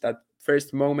advantage, that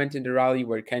first moment in the rally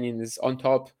where Kenin is on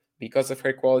top because of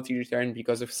her quality return,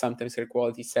 because of sometimes her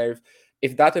quality serve,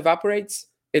 if that evaporates,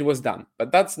 it was done.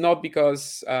 But that's not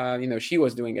because she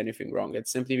was doing anything wrong.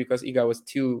 It's simply because Iga was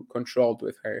too controlled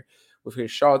with her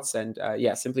shots, and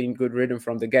simply in good rhythm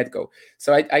from the get-go.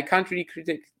 So I can't really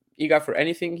critique Iga for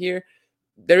anything here.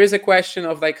 There is a question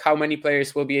of like how many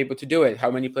players will be able to do it, how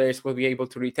many players will be able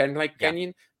to return like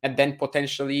Kenin, and then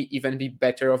potentially even be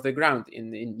better off the ground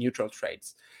in neutral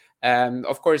trades.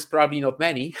 Of course, probably not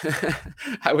many.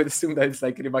 I would assume that it's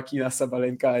like Rybakina,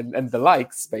 Sabalenka, and the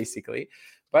likes, basically.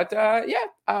 But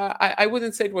I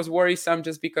wouldn't say it was worrisome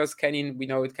just because Kenin, we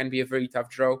know it can be a very tough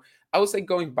draw. I was like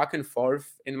going back and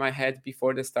forth in my head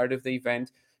before the start of the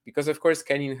event because, of course,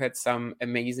 Kenin had some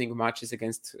amazing matches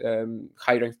against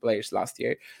high-ranked players last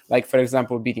year. Like, for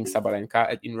example, beating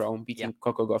Sabalenka in Rome, beating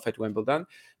Coco Gauff at Wimbledon.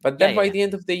 But then by the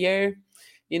end of the year,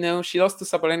 she lost to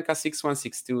Sabalenka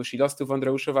 6-1, 6-2. She lost to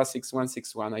Vondroušová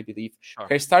 6-1, 6-1, I believe. Sure.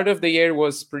 Her start of the year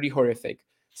was pretty horrific.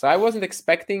 So I wasn't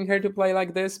expecting her to play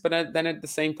like this, but then at the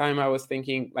same time, I was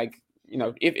thinking, like,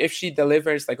 if she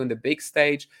delivers like on the big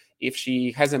stage, if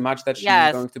she has a match that she's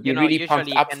going to be really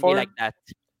pumped up for, like that.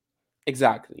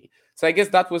 Exactly. So I guess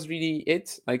that was really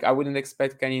it. Like, I wouldn't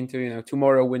expect Kenin to,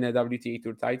 tomorrow win a WTA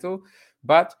Tour title,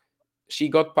 but she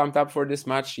got pumped up for this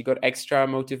match. She got extra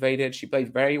motivated. She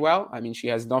played very well. I mean, she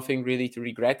has nothing really to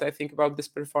regret, I think, about this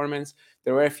performance.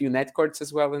 There were a few net courts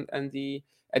as well, and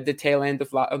at the tail end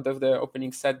of the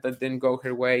opening set that didn't go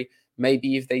her way.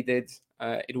 Maybe if they did,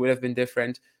 it would have been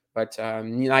different. But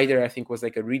neither, I think, was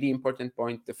like a really important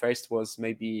point. The first was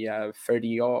maybe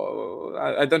 30 all.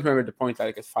 I don't remember the point,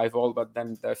 like at 5 all, but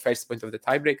then the first point of the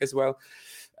tiebreak as well.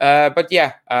 But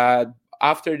yeah,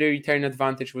 after the return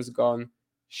advantage was gone,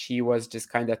 she was just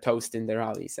kind of toast in the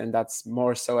rallies, and that's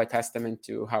more so a testament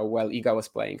to how well Iga was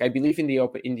playing. I believe in the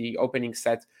opening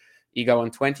set, Iga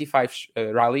won 25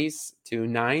 rallies to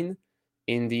 9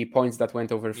 in the points that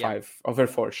went over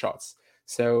 4 shots.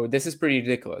 So this is pretty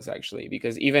ridiculous, actually,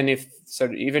 because even if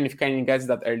Kenin gets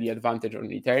that early advantage on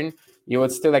return, you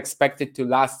would still expect it to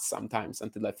last sometimes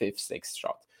until the 5th, 6th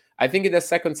shot. I think in the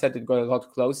second set it got a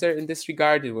lot closer in this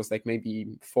regard. It was like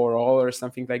maybe 4 all or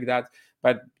something like that.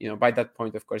 But by that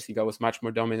point, of course, Iga was much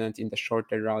more dominant in the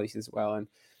shorter rallies as well, and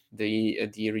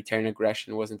the return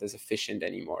aggression wasn't as efficient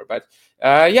anymore. But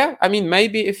yeah, I mean,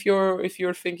 maybe if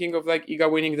you're thinking of like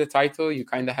Iga winning the title, you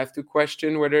kind of have to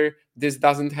question whether this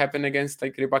doesn't happen against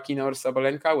like Rybakina or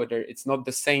Sabalenka, whether it's not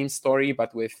the same story,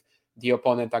 but with the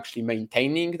opponent actually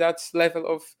maintaining that level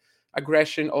of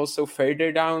aggression also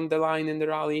further down the line in the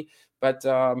rally. But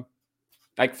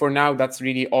like for now, that's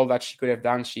really all that she could have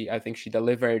done. I think she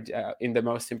delivered in the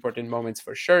most important moments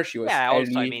for sure. She was early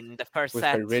also, I mean, the first with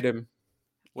set, her rhythm.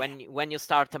 When you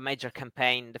start a major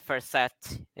campaign, the first set,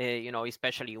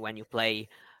 especially when you play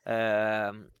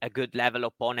a good level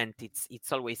opponent,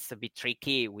 it's always a bit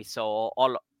tricky. We saw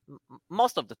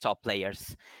most of the top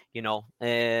players,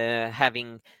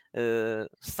 having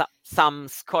some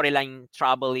scoreline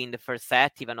trouble in the first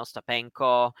set, even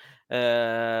Ostapenko,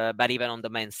 but even on the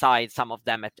men's side, some of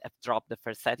them have dropped the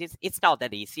first set. It's not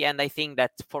that easy, and I think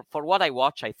that for what I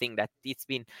watch, I think that it's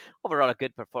been overall a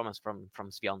good performance from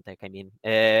Swiatek. I mean,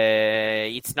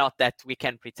 it's not that we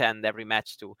can pretend every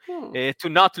match to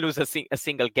not lose a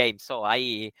single game. So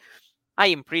I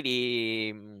am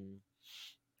pretty.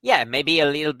 Yeah, maybe a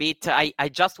little bit. I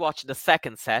just watched the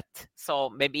second set, so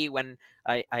maybe when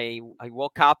I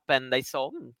woke up and I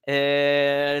saw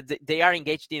they are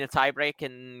engaged in a tiebreak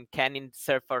and Kenin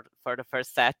served for the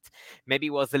first set. Maybe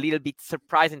it was a little bit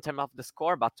surprised in terms of the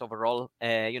score, but overall,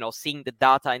 seeing the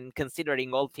data and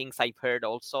considering all things I've heard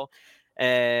also,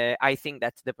 I think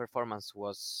that the performance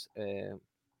was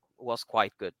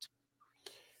quite good.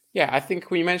 Yeah, I think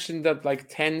we mentioned that like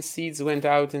 10 seeds went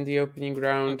out in the opening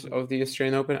round of the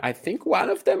Australian Open. I think one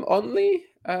of them only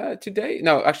today.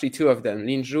 No, actually 2 of them.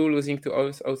 Lin Zhu losing to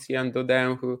Ocean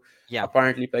Dodin, who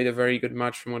apparently played a very good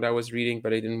match from what I was reading,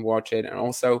 but I didn't watch it. And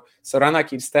also Sorana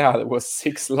Kirstea was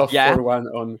 6-love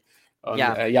 4-1 on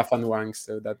Yafan Wang.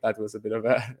 So that was a bit of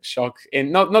a shock.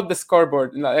 And not the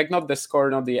scoreboard, like not the score,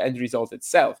 not the end result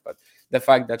itself, but the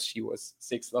fact that she was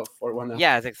 6-love 4-1.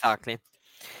 Yes, exactly.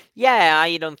 Yeah,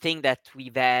 I don't think that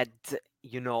we've had,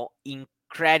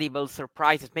 incredible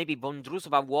surprises. Maybe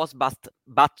Vondrousova was,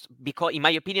 but because, in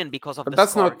my opinion, because of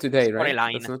that's not today, right?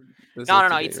 Line. No,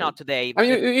 it's not today. I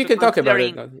mean, you can talk about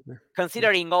it.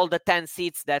 Considering all the 10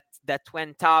 seats that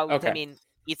went out, okay. I mean,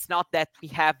 it's not that we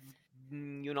have,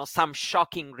 some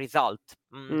shocking result.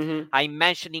 I'm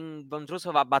mentioning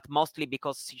Vondrousova, but mostly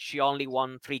because she only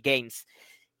won 3 games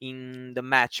in the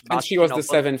match, but and she was the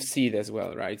 7th seed as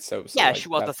well, right? So yeah, like, she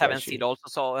was the 7th seed also,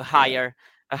 so a higher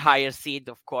seed,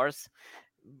 of course.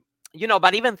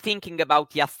 But even thinking about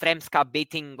Yastremska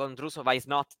beating Vondrousova is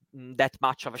not that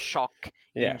much of a shock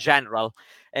in general.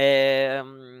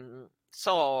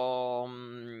 So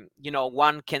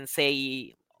one can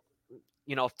say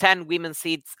 10 women's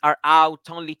seeds are out,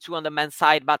 only 2 on the men's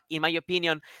side, but in my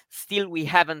opinion, still we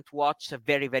haven't watched a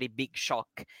very, very big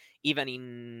shock, even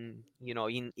in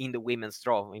the women's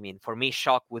draw. I mean, for me,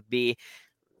 shock would be,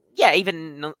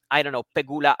 even, I don't know,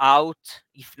 Pegula out,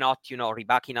 if not,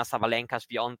 Rybakina, Sabalenka,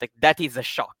 Swiatek, that is a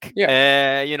shock.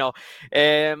 Even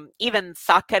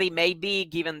Sakkari, maybe,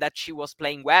 given that she was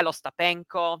playing well,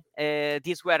 Ostapenko,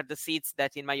 these were the seeds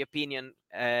that, in my opinion,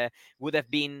 would have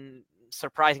been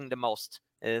surprising the most,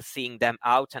 seeing them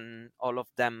out, and all of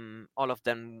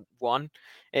them won.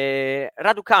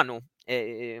 Raducanu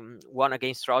won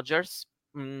against Rogers.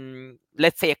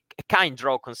 Let's say a kind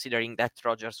draw, considering that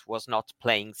Rogers was not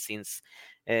winning since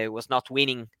a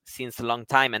long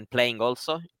time and playing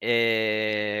also.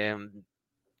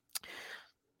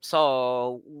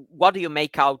 So what do you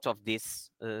make out of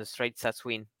this straight sets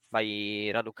win by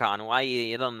Raducanu?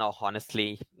 I don't know,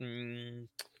 honestly.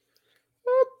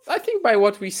 I think by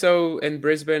what we saw in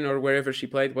Brisbane or wherever she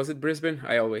played, was it Brisbane?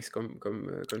 I always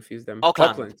confuse them.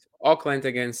 Auckland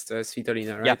against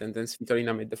Svitolina, right? Yep. And then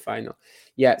Svitolina made the final.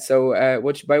 Yeah. So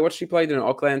by what she played in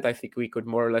Auckland, I think we could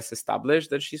more or less establish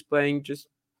that she's playing just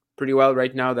pretty well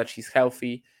right now. That she's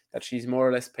healthy, that she's more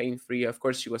or less pain-free. Of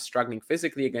course, she was struggling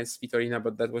physically against Svitolina,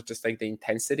 but that was just like the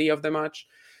intensity of the match.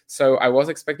 So I was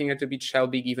expecting her to beat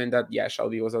Shelby, given that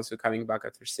Shelby was also coming back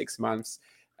after 6 months.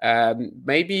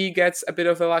 Maybe gets a bit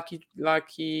of a lucky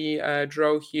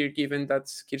draw here, given that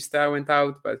Kirsta went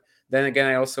out. But then again,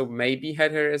 I also maybe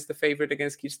had her as the favorite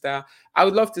against Kirsta. I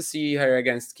would love to see her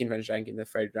against Kim Van Zhang in the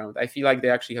third round. I feel like they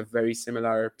actually have very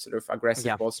similar sort of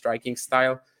aggressive ball striking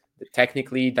style.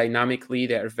 Technically, dynamically,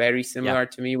 they are very similar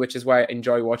to me, which is why I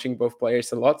enjoy watching both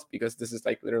players a lot, because this is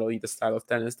like literally the style of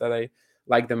tennis that I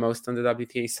like the most on the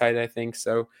WTA side, I think.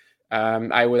 So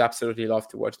I would absolutely love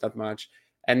to watch that match.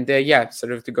 And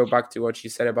sort of to go back to what you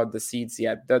said about the seeds,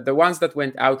 the ones that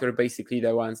went out are basically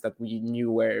the ones that we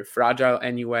knew were fragile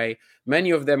anyway.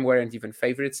 Many of them weren't even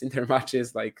favorites in their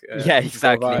matches, like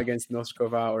exactly. against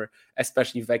Noskova, or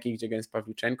especially Vekic against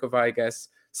Pavlyuchenkova, I guess.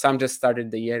 Some just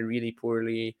started the year really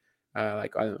poorly.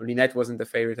 Like Linette wasn't the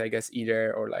favorite, I guess,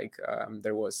 either. Or like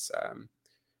there was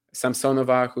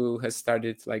Samsonova, who has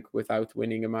started like without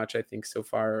winning a match, I think, so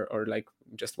far, or like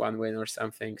just one win or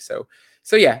something. So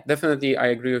yeah, definitely I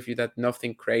agree with you that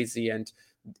nothing crazy, and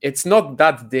it's not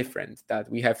that different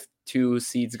that we have 2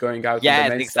 seeds going out on the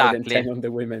men's side and 10 on the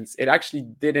women's. It actually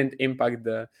didn't impact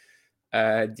the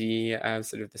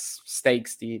sort of the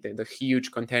stakes, the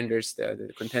huge contenders,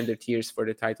 the contender tiers for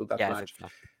the title that much. Exactly.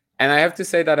 And I have to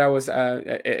say that I was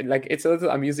it's a little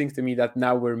amusing to me that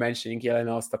now we're mentioning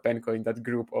Jelena Ostapenko in that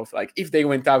group of like, if they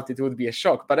went out, it would be a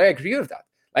shock. But I agree with that.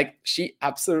 Like, she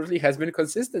absolutely has been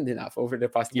consistent enough over the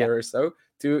past year or so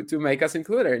to make us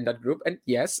include her in that group. And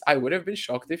yes, I would have been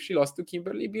shocked if she lost to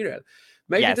Kimberly Birrell.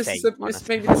 Maybe this is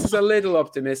a little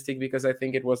optimistic, because I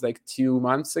think it was like 2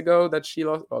 months ago that she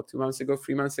lost, or 2 months ago,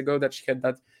 3 months ago, that she had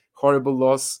that horrible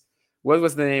loss. What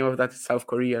was the name of that South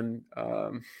Korean?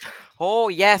 Oh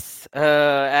yes.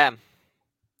 But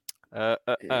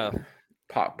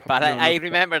I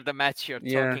remember the match you're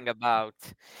talking about.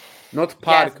 Not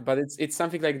Park, but it's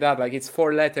something like that. Like, it's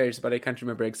 4 letters, but I can't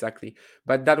remember exactly.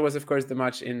 But that was, of course, the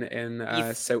match in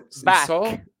Seoul.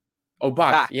 Oh,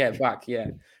 Bak.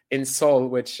 In Seoul,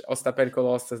 which Ostapenko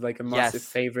lost as like a massive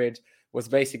favorite, was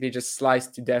basically just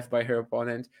sliced to death by her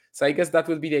opponent. So I guess that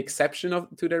would be the exception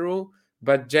to the rule.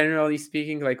 But generally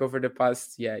speaking, like over the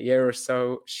past year or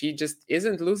so, she just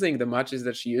isn't losing the matches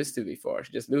that she used to before.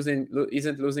 She just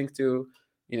isn't losing to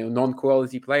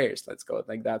non-quality players. Let's go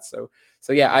like that. So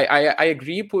I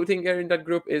agree. Putting her in that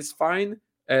group is fine.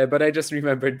 But I just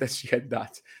remembered that she had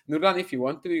that. Nurlan, if you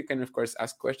want to, you can of course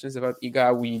ask questions about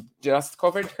Iga. We just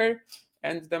covered her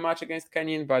and the match against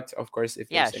Kenin, but of course, if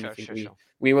there's anything,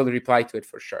 we will reply to it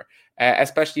for sure.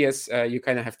 Especially as you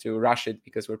kind of have to rush it,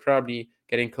 because we're probably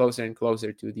getting closer and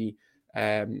closer to the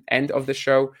end of the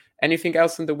show. Anything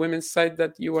else on the women's side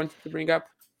that you wanted to bring up?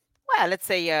 Well, let's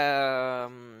say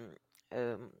an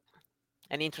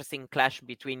interesting clash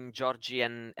between Giorgi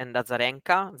and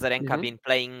Azarenka. Azarenka been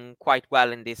playing quite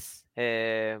well in this,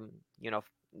 the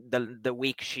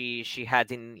week she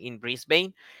had in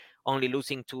Brisbane, only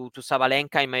losing to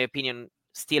Sabalenka. In my opinion,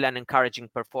 still an encouraging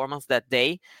performance that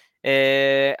day.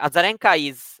 Azarenka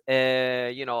is,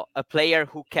 a player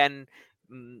who can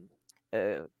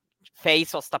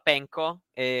face Ostapenko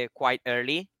quite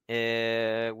early.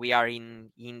 We are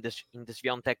in the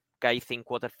Swiatek, I think,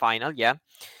 quarterfinal.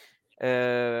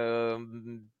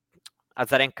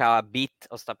 Azarenka beat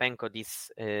Ostapenko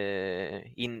this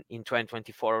in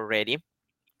 2024 already.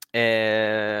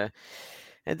 And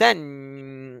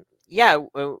then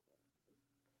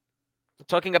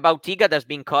talking about Iga, there's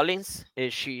been Collins.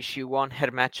 She won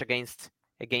her match against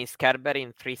Kerber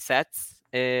in 3 sets.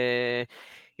 The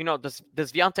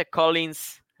Swiatek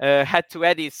Collins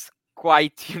head-to-head is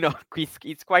quite,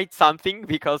 it's quite something,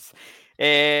 because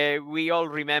we all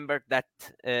remember that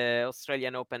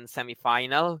Australian Open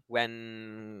semi-final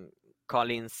when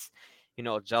Collins,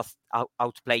 just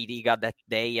outplayed Iga that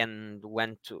day and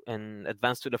went to and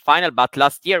advanced to the final. But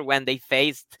last year when they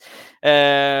faced,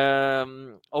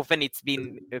 often it's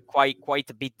been quite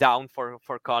a bit down for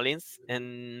Collins.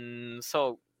 And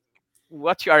so,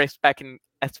 what you are expecting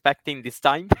this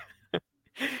time?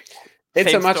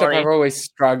 It's a matchup I've always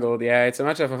struggled. It's a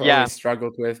matchup I've always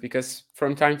struggled with, because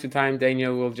from time to time,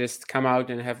 Daniel will just come out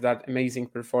and have that amazing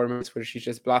performance where she's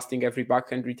just blasting every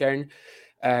backhand return.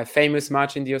 Famous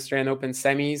match in the Australian Open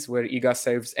semis where Iga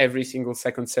serves every single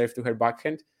second serve to her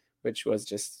backhand, which was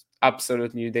just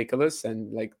absolutely ridiculous.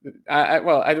 And like, I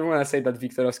don't want to say that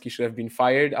Viktorovski should have been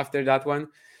fired after that one,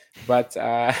 but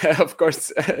of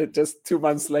course, just 2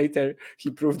 months later, he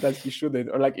proved that he shouldn't,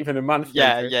 or like even a month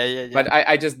later. Yeah. But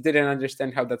I just didn't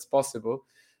understand how that's possible.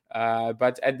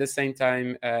 But at the same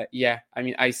time, I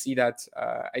mean, I see that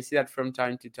from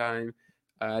time to time.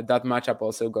 That matchup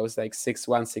also goes like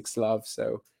 6-1, 6-love.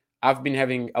 So I've been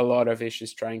having a lot of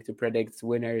issues trying to predict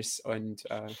winners, and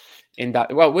in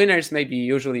that, well, winners maybe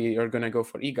usually you're gonna go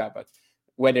for Iga, but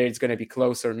whether it's gonna be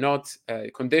close or not,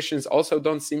 conditions also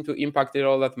don't seem to impact it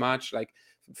all that much. Like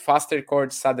faster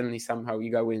courts, suddenly somehow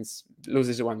Iga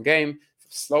loses one game.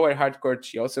 Slower hard court,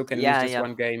 she also can lose just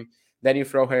one game. Then you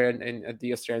throw her in at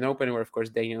the Australian Open, where of course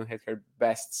Daniel had her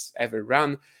best ever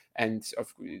run, and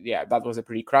that was a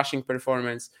pretty crushing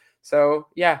performance. So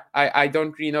I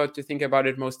don't really know what to think about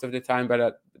it most of the time,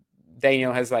 but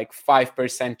Daniel has like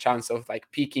 5% chance of like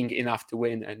peaking enough to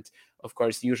win, and of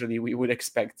course usually we would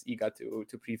expect Iga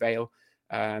to prevail.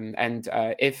 And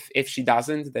if she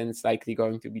doesn't, then it's likely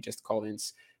going to be just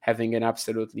Collins having an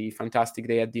absolutely fantastic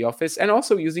day at the office, and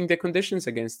also using the conditions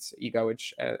against Iga,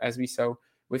 which as we saw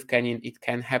with Kenin, it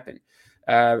can happen.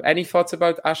 Any thoughts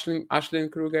about Ashlyn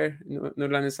Kruger?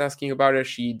 Nurlan is asking about her.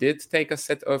 She did take a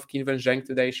set of Qin Wen Zheng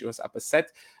today. She was up a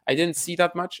set. I didn't see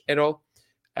that much at all.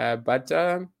 But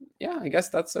I guess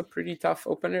that's a pretty tough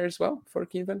opener as well for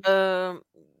Qin Wen.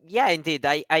 Yeah, indeed.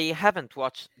 I haven't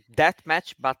watched that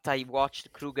match, but I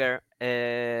watched Kruger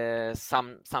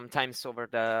sometimes over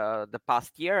the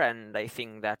past year, and I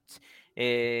think that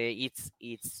it's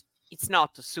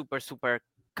not a super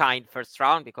kind first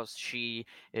round, because she's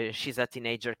a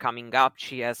teenager coming up.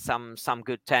 She has some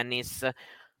good tennis.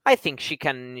 I think she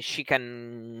can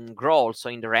grow also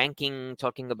in the ranking.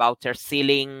 Talking about her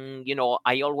ceiling,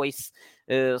 I always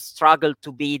struggle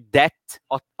to be that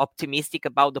optimistic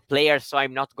about the player, so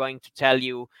I'm not going to tell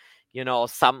you,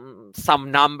 some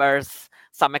numbers,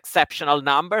 some exceptional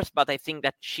numbers, but I think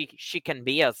that she can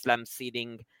be a slam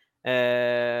seeding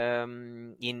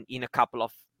in a couple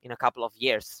of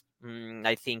years.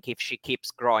 I think if she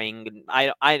keeps growing,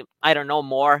 I don't know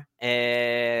more.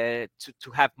 To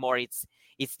have more, it's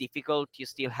difficult. You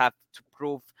still have to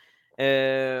prove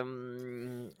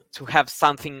to have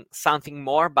something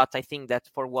more. But I think that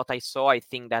for what I saw, I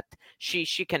think that she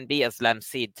can be a slam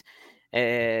seed.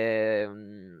 I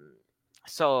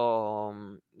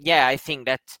think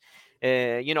that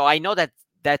I know that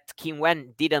Qin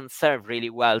Wen didn't serve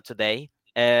really well today.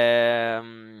 But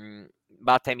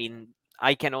I mean,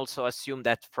 I can also assume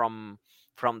that from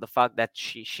the fact that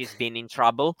she's been in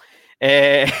trouble.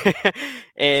 But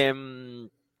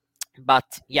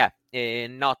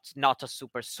not a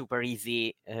super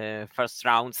easy first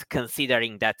rounds,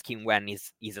 considering that Qin Wen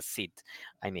is a seed.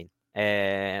 I mean,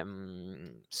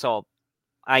 so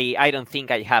I don't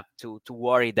think I have to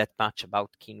worry that much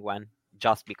about Qin Wen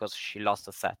just because she lost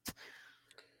a set.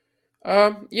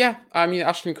 I mean,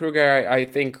 Ashlyn Kruger, I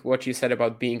think what you said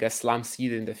about being a slam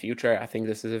seed in the future, I think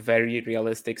this is a very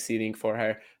realistic seeding for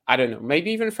her. I don't know,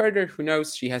 maybe even further, who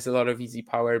knows? She has a lot of easy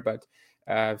power, but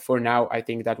for now, I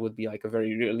think that would be like a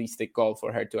very realistic goal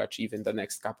for her to achieve in the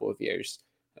next couple of years.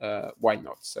 Why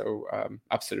not? So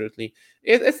absolutely.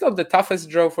 It's not the toughest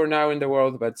draw for now in the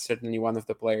world, but certainly one of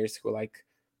the players who like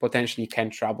potentially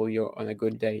can trouble you on a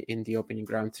good day in the opening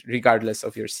round, regardless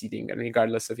of your seeding and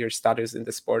regardless of your status in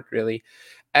the sport, really.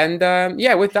 And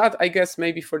with that, I guess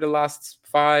maybe for the last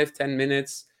 5-10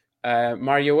 minutes,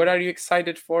 Mario, what are you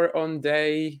excited for on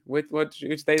which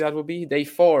day that will be? Day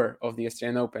 4 of the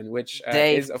Australian Open, which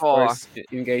is, of course,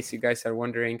 in case you guys are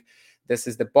wondering, this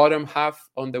is the bottom half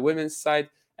on the women's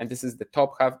side, and this is the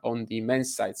top half on the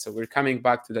men's side. So we're coming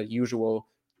back to the usual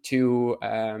 2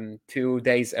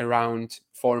 days around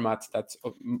format that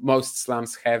most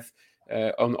slams have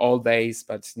on all days,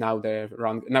 but now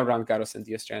Roland Garros and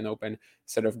the Australian Open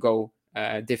sort of go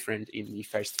different in the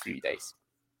first 3 days.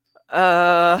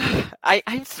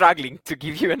 I'm struggling to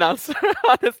give you an answer,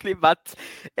 honestly, but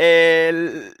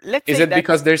let's say is it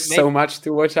because there's so much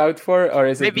to watch out for, or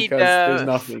is it because there's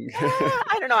nothing?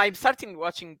 I don't know. I'm starting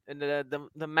watching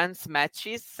the men's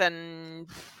matches, and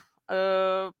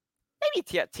maybe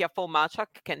Tiafoe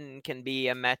Machak can be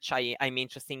a match I'm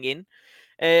interested in.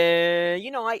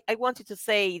 I wanted to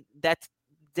say that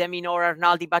Deminor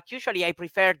Arnaldi, but usually I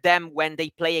prefer them when they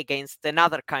play against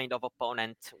another kind of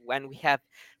opponent, when we have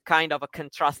kind of a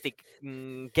contrasting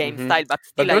game style.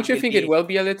 But don't you think it will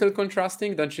be a little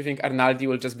contrasting? Don't you think Arnaldi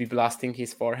will just be blasting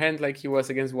his forehand like he was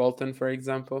against Walton, for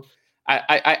example?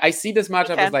 I see this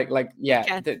matchup as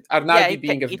Arnaldi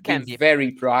being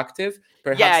very proactive,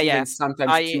 perhaps even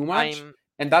sometimes too much.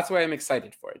 And that's why I'm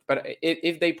excited for it. But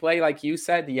if they play like you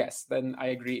said, yes, then I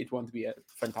agree it won't be a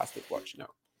fantastic watch, no.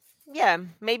 Yeah,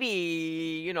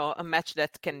 maybe a match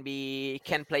that can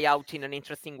play out in an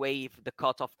interesting way if the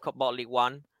cut of Koboli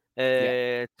won.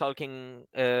 Talking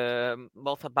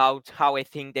both about how I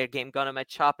think their game gonna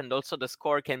match up, and also the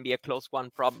score can be a close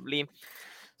one probably.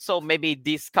 So maybe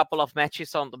these couple of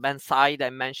matches on the men's side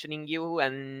I'm mentioning you,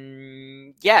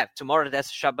 and yeah, tomorrow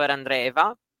there's Jabeur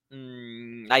Andreeva.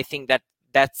 I think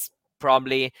that's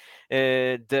probably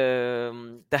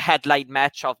the headline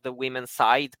match of the women's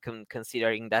side,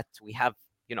 considering that we have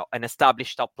an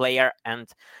established top player and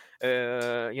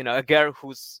a girl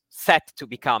who's set to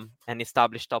become an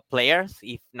established top player.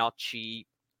 If not, she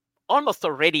almost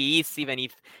already is, even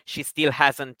if she still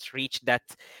hasn't reached that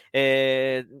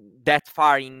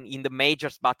far in the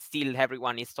majors, but still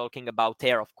everyone is talking about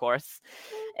her, of course.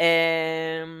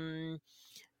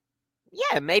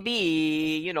 Yeah,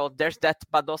 maybe there's that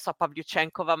Badosa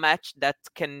Pavlyuchenkova match that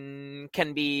can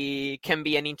be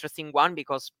an interesting one,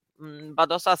 because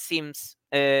Badosa seems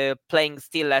playing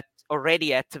still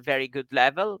already at a very good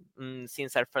level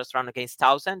since her first run against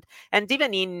 1000, and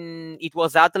even it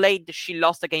was Adelaide, she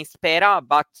lost against Pera,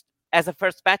 but as a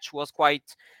first match was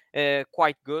quite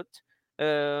good.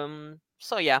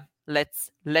 So yeah, let's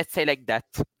say like that.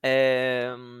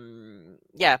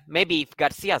 Yeah, maybe if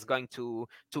Garcia is going to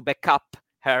back up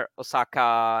her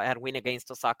win against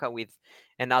Osaka with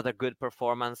another good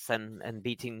performance and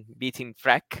beating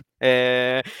Freck.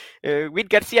 With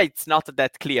Garcia, it's not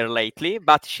that clear lately,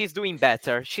 but she's doing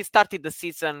better. She started the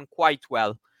season quite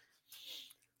well.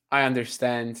 I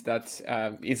understand that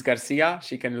it's Garcia.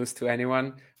 She can lose to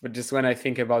anyone. But just when I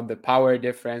think about the power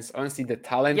difference, honestly, the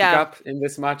talent gap in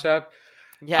this matchup,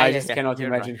 I just cannot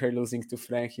imagine her losing to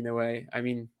Frank in a way. I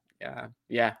mean,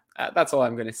 that's all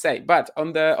I'm going to say. But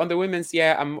on the women's,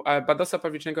 Badosa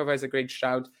Pavlyuchenkova is a great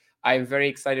shout. I'm very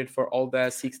excited for all the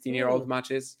 16-year-old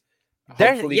matches.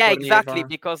 Exactly,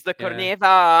 because the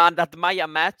Kornieva and Admaya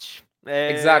match.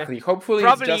 Exactly. Hopefully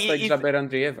it's just like Jabeur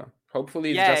Andreeva.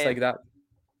 Hopefully it's just like that.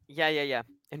 Yeah.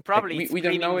 And probably like we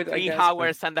don't know it, 3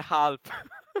 hours and a half.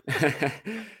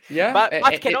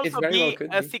 But can also be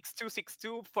a 6-2,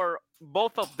 6-2 for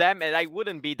both of them, and I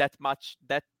wouldn't be that much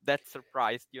that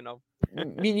surprised,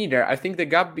 Me neither. I think the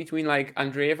gap between like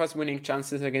Andreeva's winning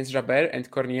chances against Jabeur and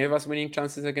Kornieva's winning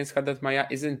chances against Haddad Maia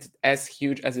isn't as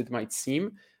huge as it might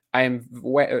seem. I'm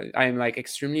like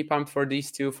extremely pumped for these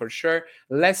two for sure.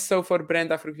 Less so for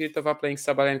Brenda Fruhvirtova playing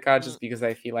Sabalenka, just because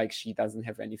I feel like she doesn't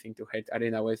have anything to hit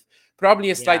Arena with. Probably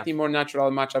a slightly more natural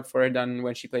matchup for her than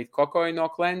when she played Coco in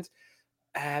Auckland.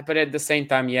 But at the same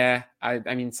time,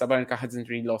 I mean, Sabalenka hasn't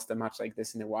really lost a match like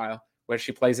this in a while, where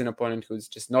she plays an opponent who's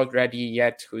just not ready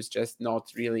yet, who's just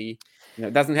not really,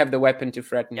 doesn't have the weapon to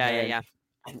threaten her.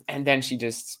 And then she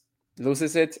just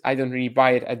loses it. I don't really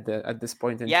buy it at this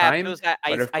point in time. Plus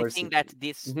I think that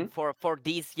this for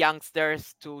these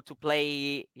youngsters to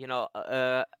play,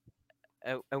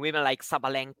 a women like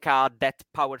Sabalenka, that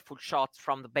powerful shots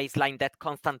from the baseline, that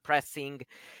constant pressing,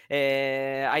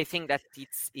 I think that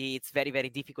it's very, very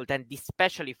difficult, and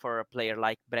especially for a player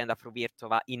like Brenda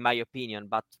Fruhvirtova, in my opinion.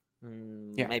 But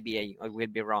maybe I will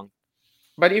be wrong.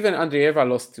 But even Andreeva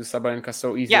lost to Sabalenka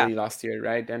so easily last year,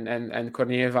 right? And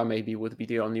Kornieva maybe would be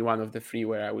the only one of the three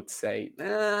where I would say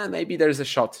maybe there's a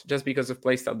shot, just because of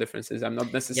playstyle differences. I'm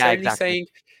not necessarily saying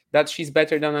that she's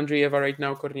better than Andreeva right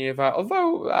now, Kornieva,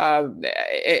 although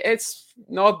it's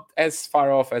not as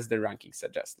far off as the rankings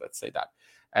suggest, let's say that.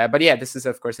 But yeah, this is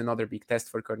of course another big test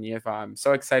for Kornieva. I'm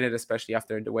so excited, especially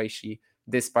after the way she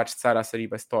dispatched Sara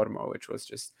Sorribes Tormo, which was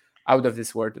just out of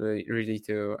this world, really,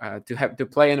 to have to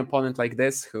play an opponent like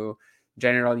this, who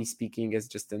generally speaking is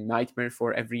just a nightmare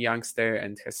for every youngster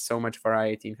and has so much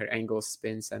variety in her angles,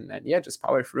 spins, and just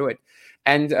power through it.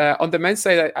 And on the men's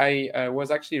side, I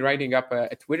was actually writing up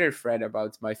a Twitter thread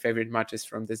about my favorite matches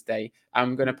from this day.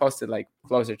 I'm gonna post it like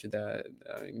closer to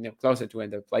when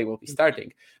the play will be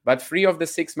starting. But 3 of the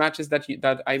 6 matches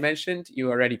that I mentioned, you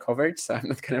already covered, so I'm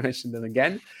not gonna mention them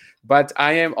again. But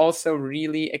I am also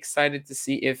really excited to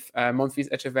see if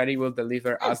Monfils Etcheverry will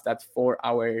deliver us that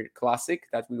 4-hour classic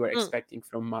that we were expecting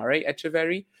from Mare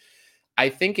Etcheverry. I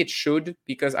think it should,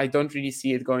 because I don't really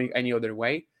see it going any other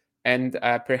way. And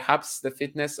perhaps the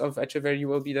fitness of Etcheverry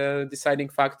will be the deciding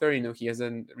factor. He has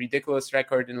a ridiculous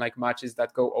record in like matches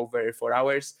that go over 4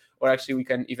 hours, or actually we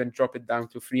can even drop it down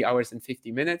to 3 hours and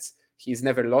 50 minutes. He's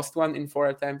never lost one in 4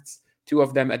 attempts. 2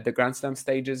 of them at the Grand Slam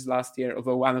stages last year,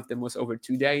 although one of them was over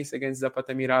 2 days against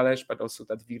Zapata Miralles, but also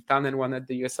that Virtanen one at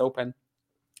the US Open.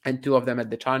 and 2 of them at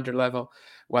the challenger level,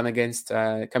 one against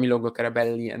Camilo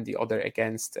Carabelli and the other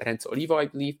against Renzo Olivo, I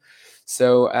believe.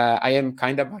 So I am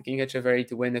kind of backing Echeverry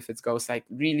to win if it goes like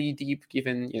really deep,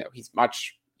 given he's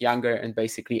much younger and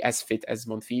basically as fit as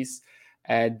Monfils.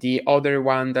 The other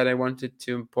one that I wanted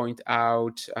to point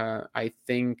out, I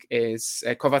think, is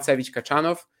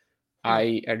Kovacevic-Kachanov.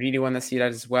 I really want to see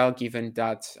that as well, given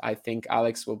that I think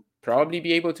Alex will probably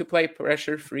be able to play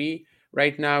pressure-free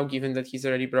right now, given that he's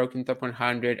already broken top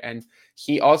 100. And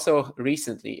he also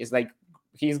recently is like,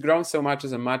 he's grown so much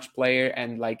as a match player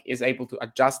and like is able to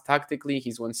adjust tactically.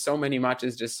 He's won so many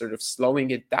matches just sort of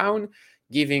slowing it down,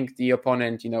 giving the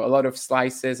opponent, a lot of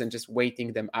slices and just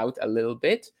waiting them out a little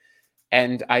bit.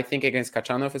 And I think against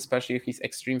Kachanov, especially if he's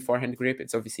extreme forehand grip,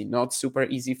 it's obviously not super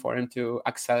easy for him to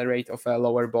accelerate off a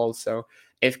lower ball. So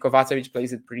if Kovacevic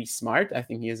plays it pretty smart, I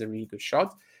think he has a really good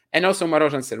shot. And also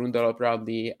Marojan Cerundolo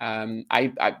probably. I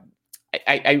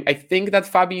think that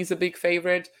Fabi is a big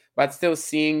favorite, but still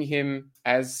seeing him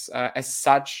as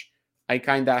such, I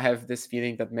kind of have this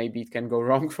feeling that maybe it can go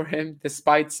wrong for him,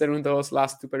 despite Cerundolo's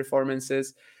last 2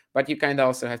 performances. But you kind of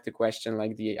also have to question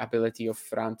like the ability of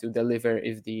Fran to deliver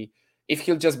if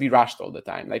he'll just be rushed all the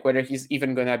time, like whether he's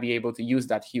even going to be able to use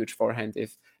that huge forehand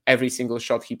if every single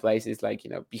shot he plays is like,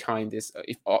 behind is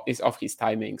off his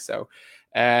timing. So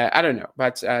I don't know.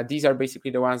 But these are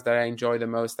basically the ones that I enjoy the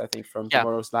most, I think, from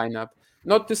tomorrow's lineup.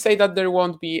 Not to say that there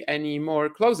won't be any more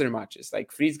closer matches,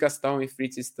 like Fritz Gaston, if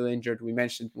Fritz is still injured. We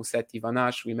mentioned Musetti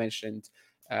Vanache. We mentioned,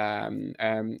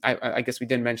 I guess we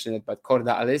didn't mention it, but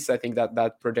Korda Alice, I think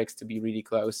that projects to be really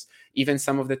close. Even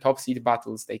some of the top seed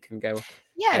battles, they can go.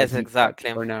 Yes,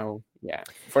 exactly. For now,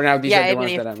 these are the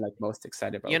ones that I'm like most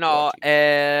excited about.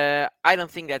 I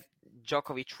don't think that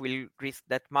Djokovic will risk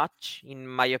that much, in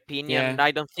my opinion.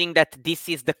 I don't think that this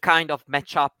is the kind of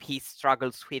matchup he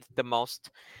struggles with the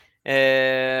most.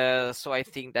 So I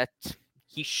think that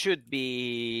he should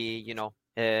be,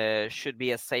 should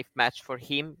be a safe match for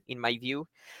him, in my view.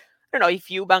 I don't know if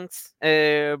Eubanks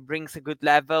brings a good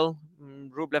level.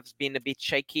 Rublev's been a bit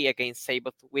shaky against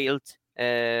Sabot-Wild.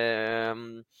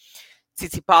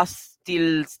 Tsitsipas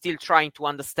still trying to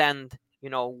understand,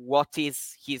 what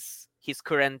is his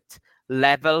current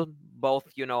level,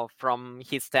 both, from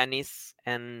his tennis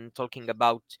and talking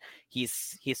about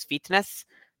his fitness.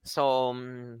 So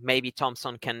maybe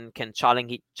Thompson can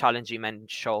challenge him and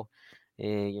show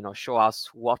us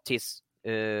what is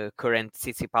current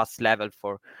Tsitsipas level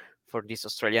for this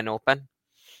Australian Open.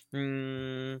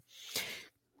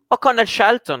 O'Connor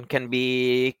Shelton can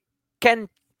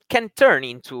turn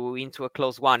into a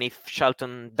close one if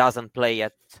Shelton doesn't play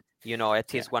at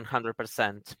his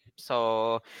 100%.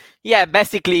 So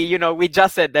basically, we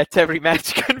just said that every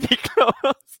match can be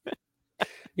close.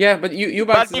 Yeah, but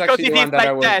Eubanks is actually the one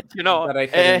that I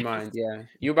had in mind. Yeah,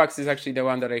 Eubanks is actually the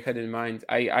one that I had in mind.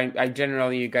 I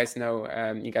generally, you guys know,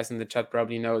 you guys in the chat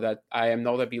probably know that I am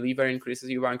not a believer in Chris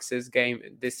Eubanks's game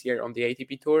this year on the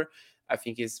ATP Tour. I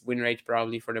think his win rate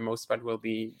probably for the most part will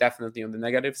be definitely on the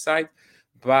negative side.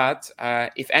 But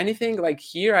if anything, like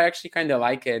here, I actually kind of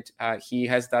like it. He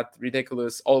has that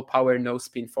ridiculous all-power,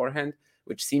 no-spin forehand,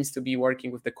 which seems to be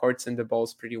working with the courts and the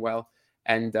balls pretty well.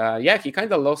 And he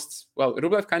kind of lost. Well,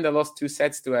 Rublev kind of lost 2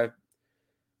 sets to a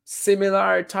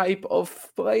similar type of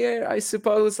player, I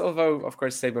suppose. Although, of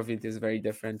course, Sabovit is very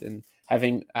different in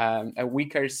having a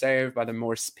weaker serve but a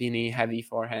more spinny, heavy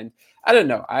forehand. I don't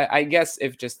know. I guess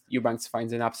if just Eubanks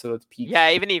finds an absolute peak,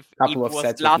 even if couple it of was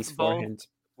sets with his forehand.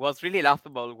 Was really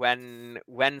laughable when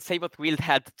Sabot-Wild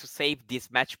had to save these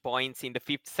match points in the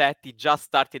 5th set. He just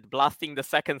started blasting the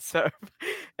second serve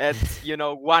at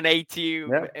 180.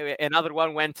 Another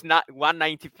one went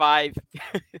 195.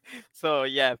 So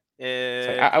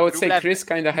I would say Chris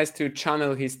kind of has to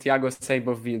channel his Thiago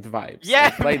Sabot-Wild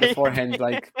vibes. Play the forehand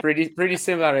like pretty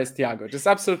similar as Thiago. Just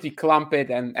absolutely clump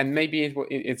it and maybe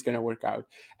it's gonna work out.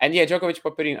 And Djokovic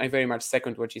Popyrin, I very much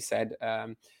second what you said.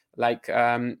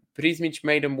 Prismic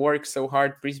made him work so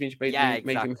hard. Prismic made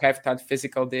him have that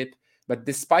physical dip. But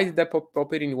despite the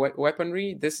Popyrin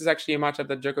weaponry, this is actually a matchup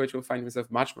that Djokovic will find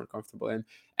himself much more comfortable in.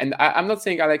 And I'm not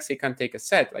saying Alexei can't take a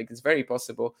set. Like, it's very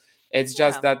possible. It's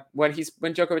just that when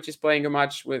Djokovic is playing a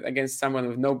match against someone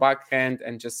with no backhand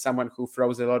and just someone who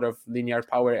throws a lot of linear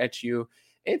power at you,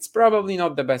 it's probably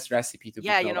not the best recipe to beat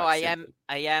Novak.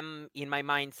 I am in my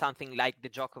mind something like the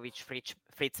Djokovic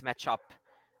Fritz matchup.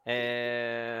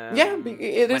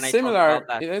 It is similar.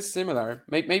 It is similar.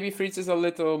 Maybe Fritz is a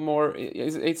little more.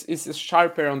 It's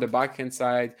sharper on the backhand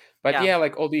side. But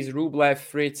like all these Rublev,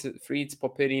 Fritz,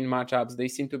 Popyrin matchups, they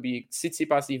seem to be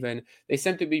Tsitsipas even. They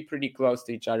seem to be pretty close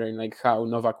to each other in like how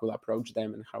Novak will approach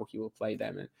them and how he will play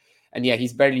them. And yeah,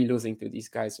 he's barely losing to these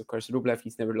guys. Of course, Rublev,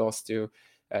 he's never lost to.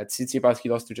 Tsitsipas, he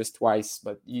lost to just twice,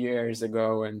 but years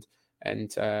ago. And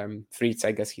Fritz,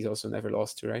 I guess he's also never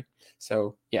lost to, right?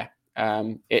 So yeah,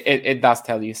 it does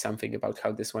tell you something about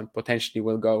how this one potentially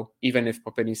will go. Even if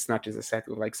Popeni snatches a set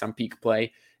with like some peak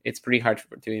play, it's pretty hard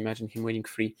to imagine him winning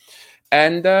 3.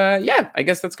 And yeah, I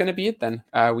guess that's going to be it then.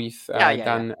 We've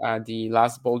done the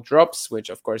last ball drops, which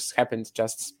of course happened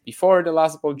just before the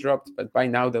last ball dropped, but by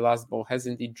now the last ball has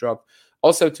indeed dropped.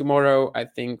 Also tomorrow, I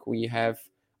think we have,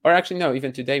 or actually no,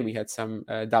 even today we had some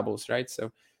doubles, right?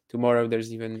 So tomorrow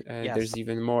there's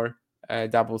even more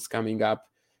doubles coming up,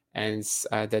 and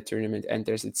that tournament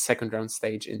enters its second round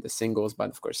stage in the singles, but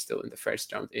of course still in the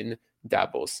first round in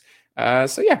doubles.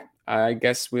 So yeah, I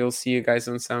guess we'll see you guys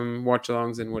on some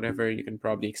watch-alongs and whatever. You can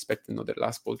probably expect another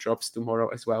last ball drops tomorrow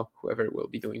as well, whoever will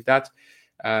be doing that.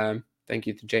 Thank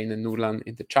you to Jane and Nurlan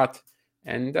in the chat.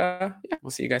 And yeah,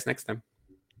 we'll see you guys next time.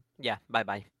 Yeah,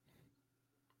 bye-bye.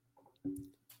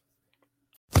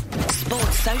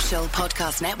 Sports Social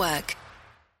Podcast Network.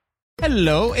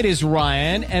 Hello, it is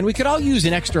Ryan, and we could all use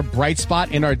an extra bright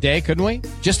spot in our day, couldn't we?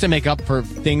 Just to make up for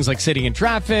things like sitting in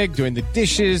traffic, doing the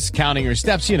dishes, counting your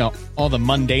steps, you know, all the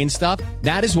mundane stuff.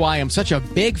 That is why I'm such a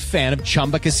big fan of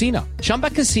Chumba Casino. Chumba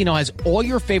Casino has all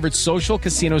your favorite social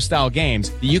casino-style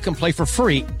games that you can play for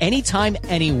free anytime,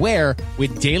 anywhere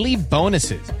with daily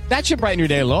bonuses. That should brighten your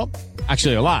day a little.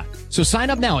 Actually, a lot. So sign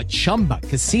up now at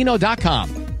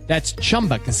ChumbaCasino.com. That's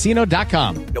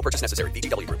ChumbaCasino.com. No purchase necessary.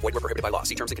 VGW Group. Void where prohibited by law.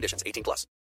 See terms and conditions. 18+.